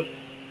 64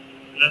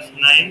 +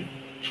 9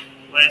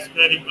 y² =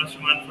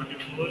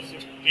 144।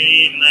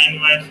 69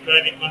 y² =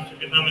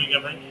 कितना मिल गया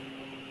भाई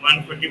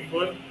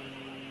 144।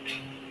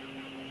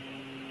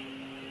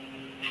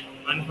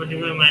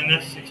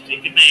 145 - 60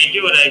 कितना 80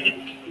 हो रहा है क्या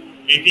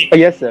 80?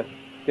 Yes sir,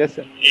 yes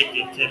sir.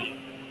 80 चलिए।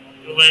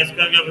 तो y²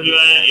 का वैल्यू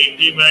आया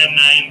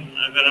 80/9।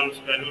 अगर हम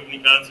उसका रूट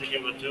निकाल सके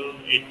बच्चों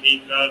 80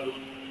 का रूट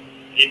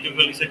 80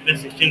 को लिख सकते हैं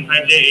 16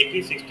 5 जा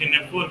 80 16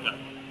 है 4 का।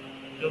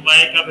 तो y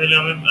का वैल्यू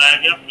हमें आ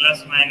गया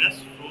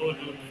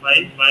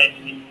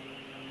 ±4√5/3।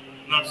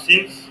 Now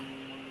since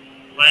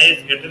y is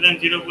greater than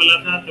 0 बोला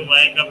था तो y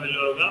का वैल्यू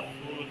होगा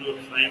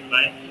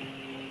 4√5/3।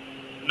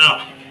 नाउ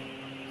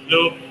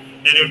स्लोप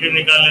डेरिवेटिव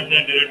निकाल लेते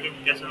हैं। डेरिवेटिव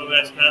कैसा होगा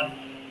इसका,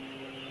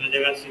 तो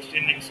जगह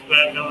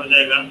 16x² का हो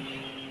जाएगा,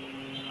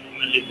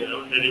 मैं लिख दे रहा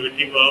हूँ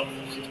derivative of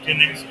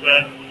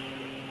 16x²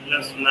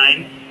 +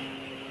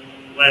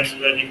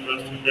 9y²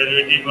 =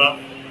 derivative of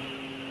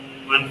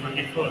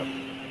 144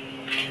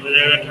 हो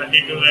जाएगा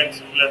 32x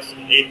 +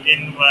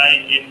 18y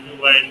 ×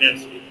 y डैश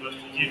 =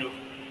 0।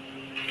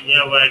 या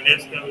y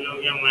डैश का वैल्यू हो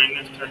गया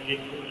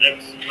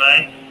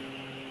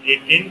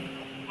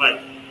 -32x/18y।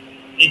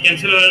 ये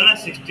कैंसिल हो रहा है ना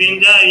 16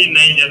 जा ये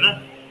 9 जा ना,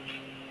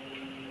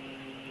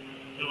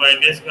 तो y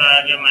डैश का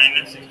आ गया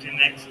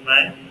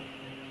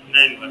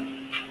 -16x/9y।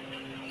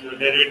 तो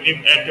डेरिवेटिव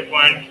एट ए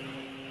पॉइंट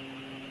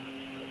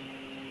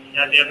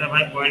क्या दिया था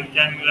भाई, पॉइंट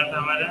क्या मिला था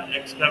हमारा,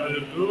 x का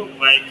वैल्यू 2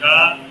 y का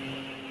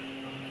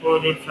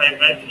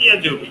 4√5/3 या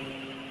जो भी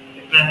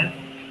कितना है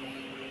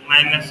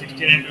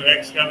 -16 × x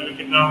का वैल्यू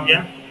कितना हो गया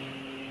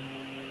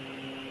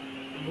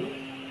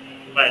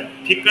 2y।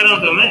 ठीक कर रहा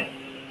हूँ तो मैं,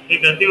 ये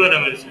गलती हो रहा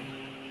है मेरे से?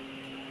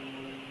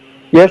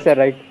 Yes sir,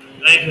 right.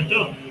 राइट है तो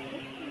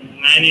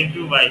 9 ×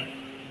 y,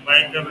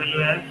 y का वैल्यू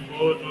है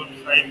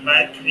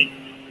 4√5/3।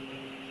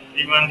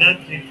 3 1 जा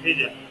 3 3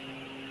 जा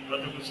और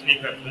तो कुछ नहीं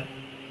करता है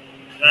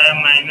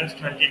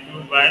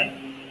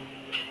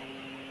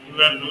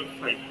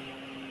 -32/12√5।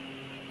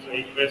 सो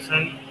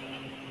इक्वेशन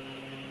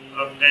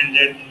ऑफ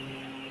टेंजेंट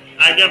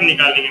आगे आप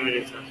निकालेंगे मेरे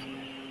हिसाब से।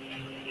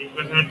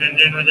 इक्वेशन ऑफ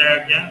टेंजेंट हो जाएगा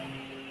क्या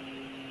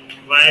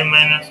y -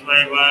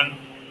 y1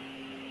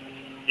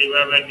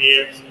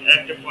 /dx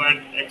at the point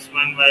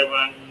x1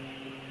 y1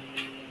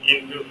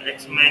 into x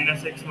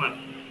 - x1।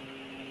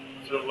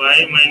 So y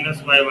 -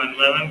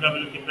 y1 का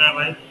वैल्यू कितना है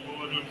भाई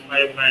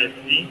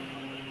 4√5/3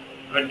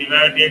 और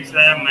डिवाइड dx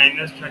आया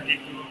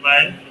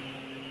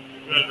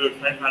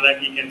 -32/12√5।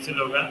 हालांकि कैंसिल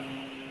होगा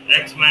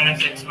x -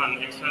 x1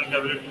 का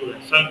वैल्यू 2 है।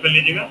 सॉल्व कर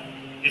लीजिएगा।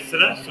 इस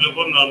तरह स्लोप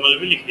ऑफ नॉर्मल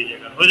भी लिख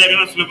लीजिएगा, हो जाएगा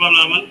ना स्लोप ऑफ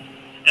नॉर्मल।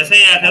 ऐसा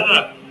ही आया था तो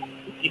आप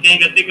ये कहीं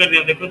गलती कर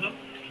दिया देखो तो।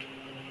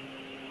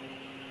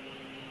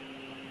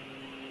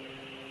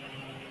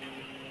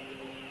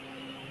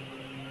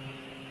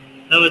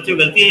 तब बच्चों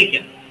गलती है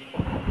क्या?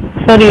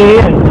 सर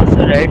ये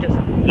सर राइट है।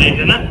 राइट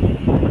है ना।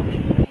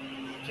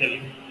 चलिए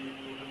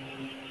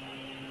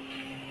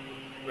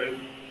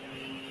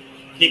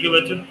ठीक है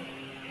बच्चों,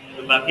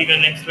 तो बाकी का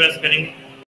नेक्स्ट क्लास करेंगे।